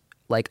and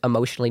like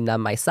emotionally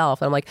numb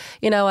myself. And I'm like,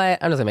 you know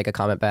what? I'm just gonna make a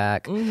comment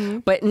back.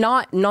 But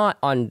not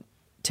on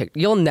TikTok.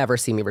 You'll never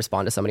see me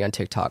respond to somebody on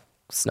TikTok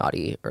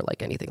snotty or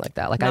like anything like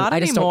that. Like I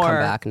just don't come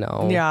back.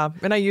 No. Yeah.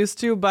 And I used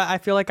to, but I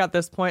feel like at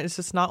this point it's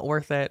just not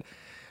worth it.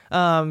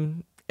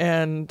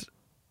 And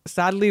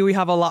sadly we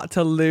have a lot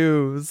to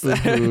lose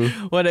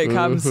when it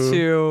comes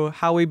to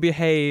how we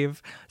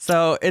behave.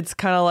 So it's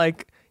kind of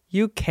like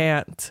you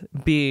can't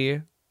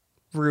be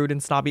rude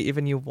and snobby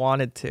even you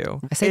wanted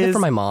to. I say that for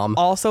my mom.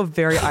 Also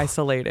very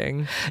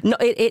isolating. No,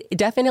 it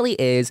definitely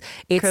is.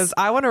 Because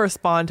I want to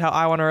respond how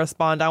I want to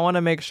respond. I want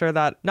to make sure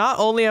that not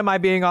only am I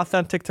being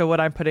authentic to what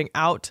I'm putting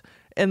out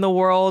in the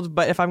world,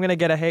 but if I'm going to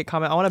get a hate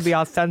comment, I want to be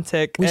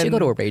authentic. We should go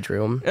to a rage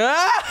room.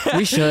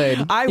 We should.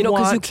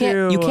 Because you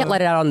can't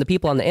let it out on the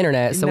people on the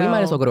internet, so we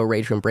might as well go to a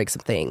rage room, break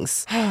some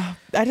things.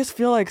 I just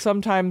feel like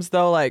sometimes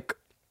though, like,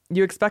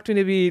 you expect me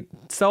to be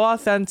so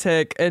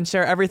authentic and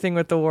share everything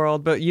with the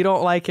world, but you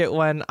don't like it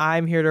when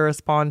I'm here to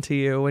respond to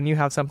you when you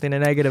have something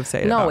negative to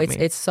say about me. No,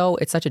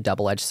 it's such a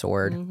double-edged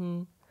sword.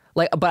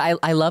 Like, but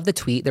I love the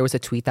tweet. There was a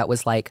tweet that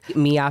was like,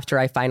 me after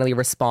I finally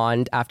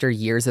respond after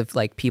years of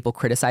like people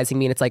criticizing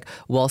me. And it's like,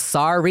 well,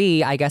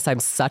 sorry, I guess I'm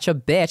such a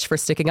bitch for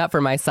sticking up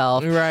for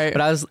myself. Right.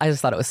 But I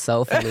just thought it was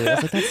so funny. I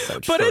was like, that's so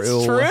true. But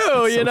it's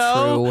true, it's you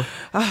know?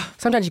 True.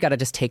 Sometimes you got to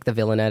just take the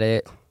villain at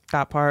it.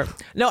 That part.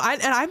 No,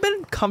 and I've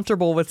been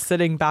comfortable with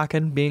sitting back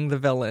and being the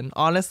villain,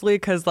 honestly,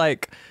 because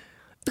like...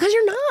 Because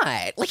you're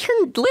not. Like,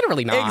 you're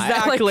literally not.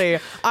 Exactly.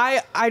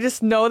 Like, I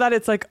just know that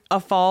it's like a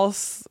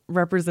false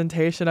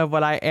representation of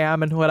what I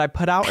am and what I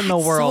put out in the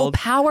world.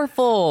 So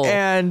powerful.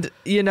 And,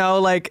 you know,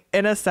 like,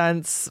 in a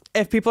sense,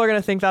 if people are going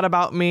to think that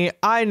about me,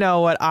 I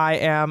know what I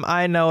am.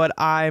 I know what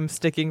I'm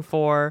sticking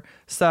for.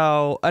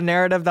 So a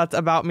narrative that's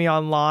about me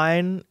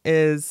online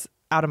is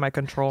out of my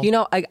control. You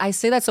know, I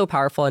say that's so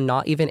powerful, and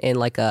not even in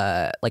like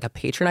a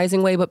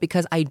patronizing way, but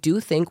because I do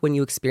think when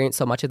you experience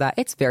so much of that,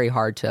 it's very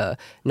hard to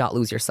not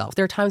lose yourself.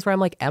 There are times where I'm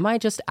like, am I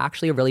just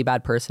actually a really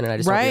bad person and I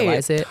just don't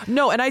realize it?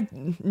 No,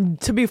 and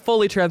to be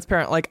fully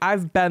transparent, like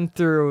I've been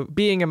through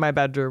being in my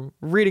bedroom,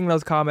 reading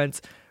those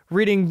comments,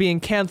 reading being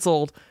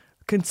canceled,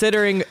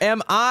 considering,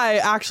 am I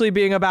actually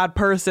being a bad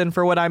person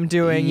for what I'm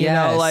doing? Yes.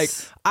 You know, like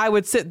I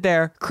would sit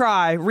there,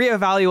 cry,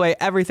 reevaluate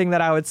everything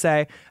that I would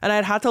say. And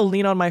I'd have to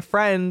lean on my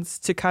friends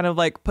to kind of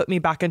like put me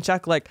back in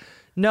check. Like,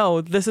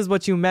 no, this is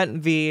what you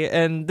meant, V.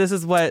 And this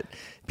is what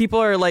people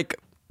are like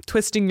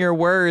twisting your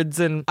words.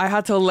 And I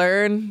had to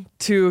learn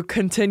to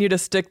continue to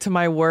stick to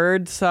my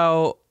word.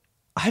 So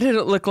I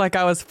didn't look like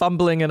I was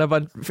fumbling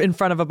in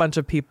front of a bunch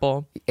of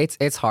people.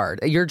 It's hard.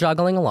 You're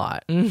juggling a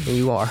lot.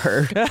 You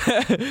are.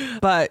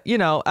 But, you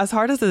know, as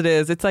hard as it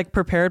is, it's like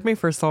prepared me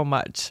for so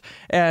much.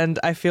 And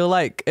I feel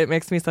like it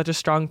makes me such a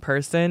strong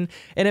person.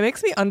 And it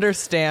makes me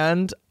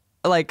understand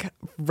like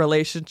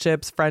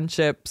relationships,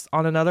 friendships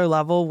on another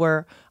level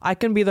where I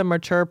can be the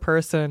mature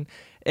person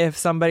if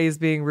somebody's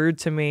being rude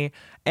to me.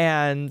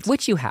 And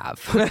which you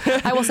have.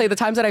 I will say the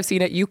times that I've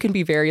seen it, you can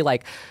be very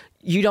like,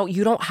 you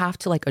don't have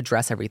to like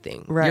address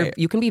everything. Right.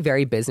 You can be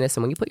very business,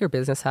 and when you put your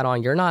business hat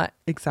on, you're not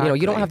exactly. You know,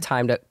 you don't have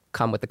time to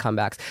come with the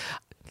comebacks.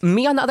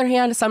 Me, on the other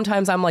hand,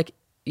 sometimes I'm like,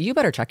 you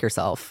better check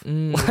yourself.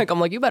 Like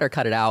I'm like, you better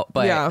cut it out.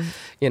 But yeah.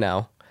 You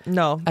know.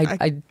 No.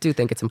 I do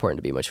think it's important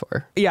to be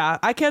mature. Yeah,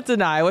 I can't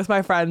deny with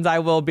my friends I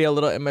will be a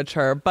little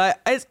immature,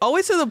 but it's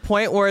always to the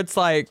point where it's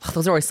like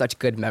those are always such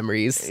good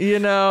memories. You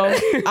know,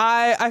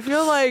 I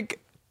feel like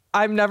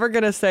I'm never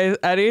going to say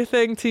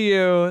anything to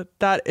you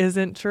that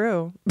isn't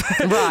true.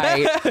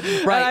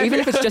 Right. Even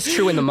if it's just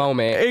true in the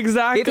moment.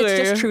 Exactly. If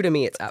it's just true to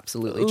me, it's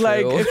absolutely true.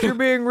 Like, if you're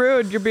being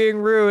rude, you're being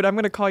rude. I'm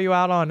going to call you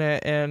out on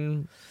it.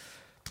 And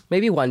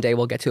maybe one day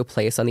we'll get to a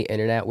place on the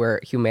internet where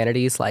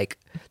humanity's like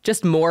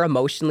just more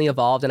emotionally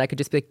evolved, and I could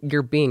just be like,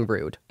 you're being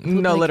rude.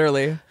 No, like,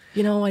 literally.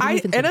 You know, I didn't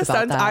even think in a about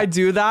sense, that. I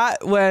do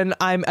that when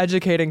I'm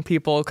educating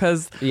people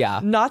because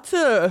not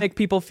to make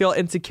people feel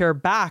insecure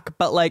back,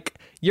 but like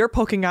you're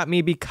poking at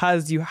me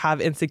because you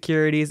have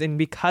insecurities and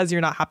because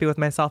you're not happy with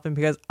myself and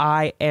because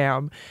I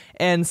am.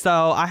 And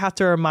so I have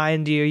to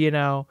remind you, you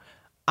know,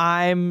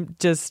 I'm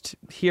just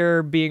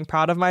here being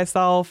proud of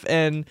myself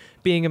and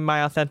being in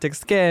my authentic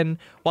skin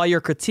while you're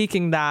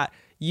critiquing that.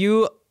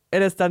 You,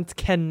 in a sense,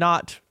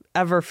 cannot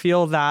ever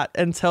feel that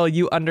until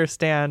you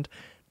understand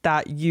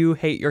that you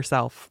hate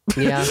yourself.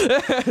 Yeah.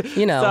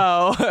 You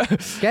know, so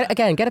get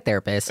a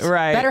therapist.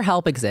 Right.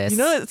 BetterHelp exists.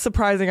 You know, it's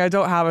surprising. I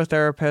don't have a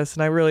therapist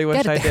and I really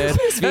wish I did.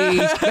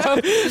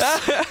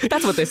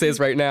 That's what this is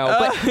right now.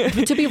 But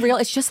to be real,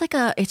 it's just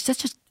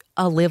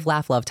a live,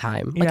 laugh, love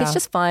time. Like it's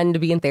just fun to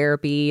be in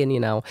therapy, and you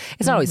know,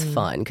 it's not always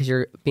fun because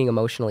you're being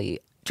emotionally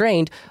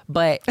drained,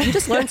 but you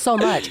just learn so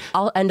much.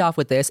 I'll end off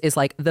with this is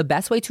like the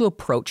best way to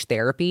approach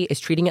therapy is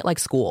treating it like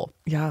school.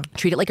 Yeah.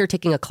 Treat it like you're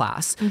taking a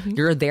class.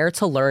 You're there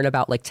to learn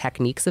about like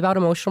techniques about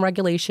emotional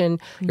regulation.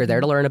 You're there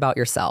to learn about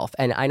yourself.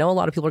 And I know a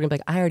lot of people are gonna be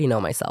like, I already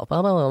know myself,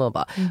 blah, blah, blah,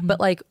 blah, blah. But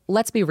like,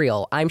 let's be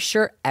real. I'm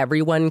sure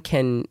everyone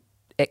can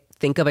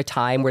think of a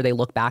time where they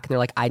look back and they're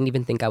like, I didn't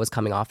even think I was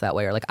coming off that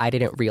way, or like, I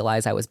didn't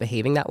realize I was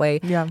behaving that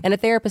way. Yeah. And a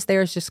therapist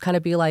there is just kind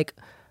of be like,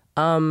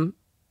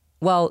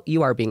 well,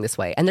 you are being this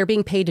way, and they're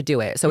being paid to do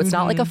it. So it's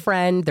not like a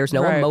friend. There's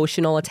no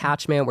emotional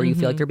attachment where you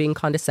feel like you're being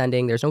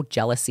condescending. There's no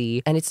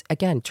jealousy. And it's,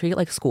 again, treat it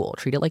like school.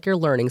 Treat it like you're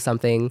learning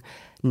something,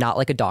 not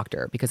like a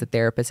doctor, because a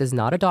therapist is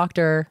not a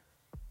doctor.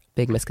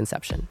 Big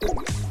misconception.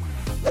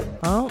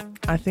 Well,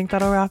 I think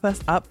that'll wrap us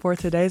up for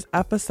today's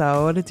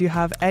episode. Do you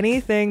have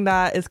anything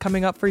that is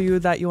coming up for you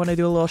that you want to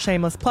do a little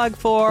shameless plug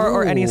for,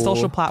 or any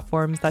social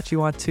platforms that you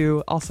want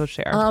to also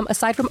share?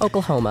 Aside from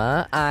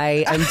Oklahoma,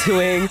 I am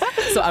doing.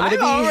 So I'm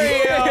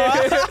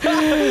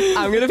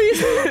gonna be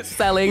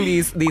selling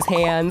these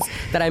hands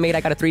that I made.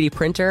 I got a 3D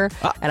printer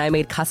and I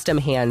made custom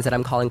hands that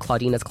I'm calling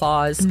Clawdeena's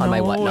claws on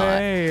my whatnot.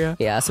 Way.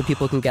 Yeah, so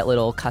people can get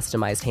little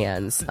customized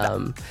hands.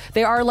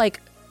 They are like,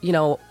 you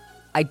know,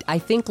 I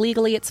think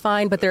legally it's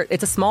fine, but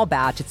it's a small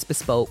batch. It's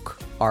bespoke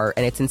art,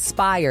 and it's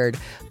inspired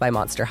by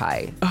Monster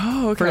High.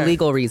 Oh, okay. For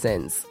legal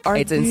reasons.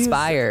 It's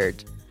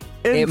inspired.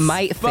 It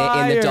might fit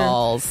in the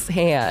doll's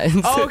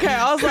hands. Okay,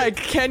 I was like,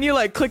 can you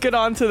like click it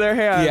onto their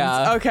hands?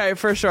 Yeah. Okay,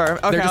 for sure.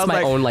 Okay, They're just my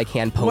like, own like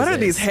hand poses. What are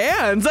these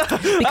hands?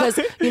 Because,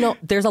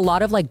 there's a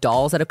lot of like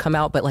dolls that have come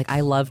out, but like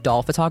I love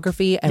doll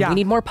photography and we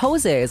need more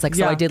poses. Like,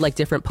 so I did like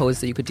different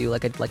poses that you could do,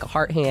 like a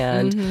heart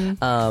hand.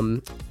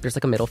 There's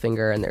like a middle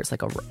finger and there's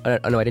like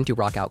no, I didn't do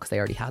rock out because they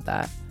already had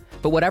that.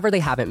 But whatever they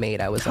haven't made,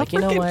 I was like, you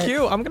know what?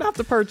 Cute. I'm gonna have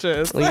to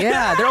purchase.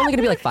 Yeah, they're only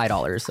gonna be like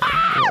 $5, so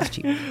it's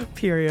cheap.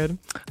 Period.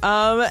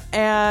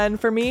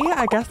 And for me,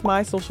 I guess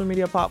my social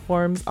media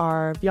platforms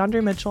are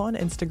Beyondre Mitchell on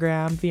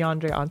Instagram,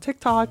 Beyondre on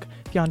TikTok,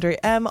 Beyondre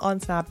M on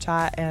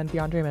Snapchat, and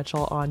Beyondre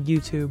Mitchell on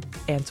YouTube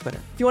and Twitter.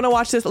 If you want to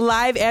watch this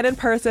live and in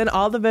person,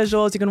 all the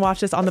visuals, you can watch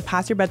this on the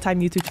Past Your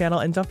Bedtime YouTube channel.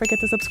 And don't forget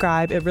to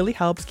subscribe. It really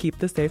helps keep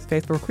the safe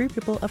space for queer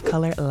people of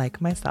color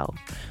like myself.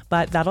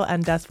 But that'll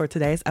end us for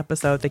today's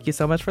episode. Thank you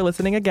so much for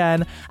listening again.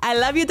 I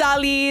love you,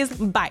 dollies.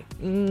 Bye.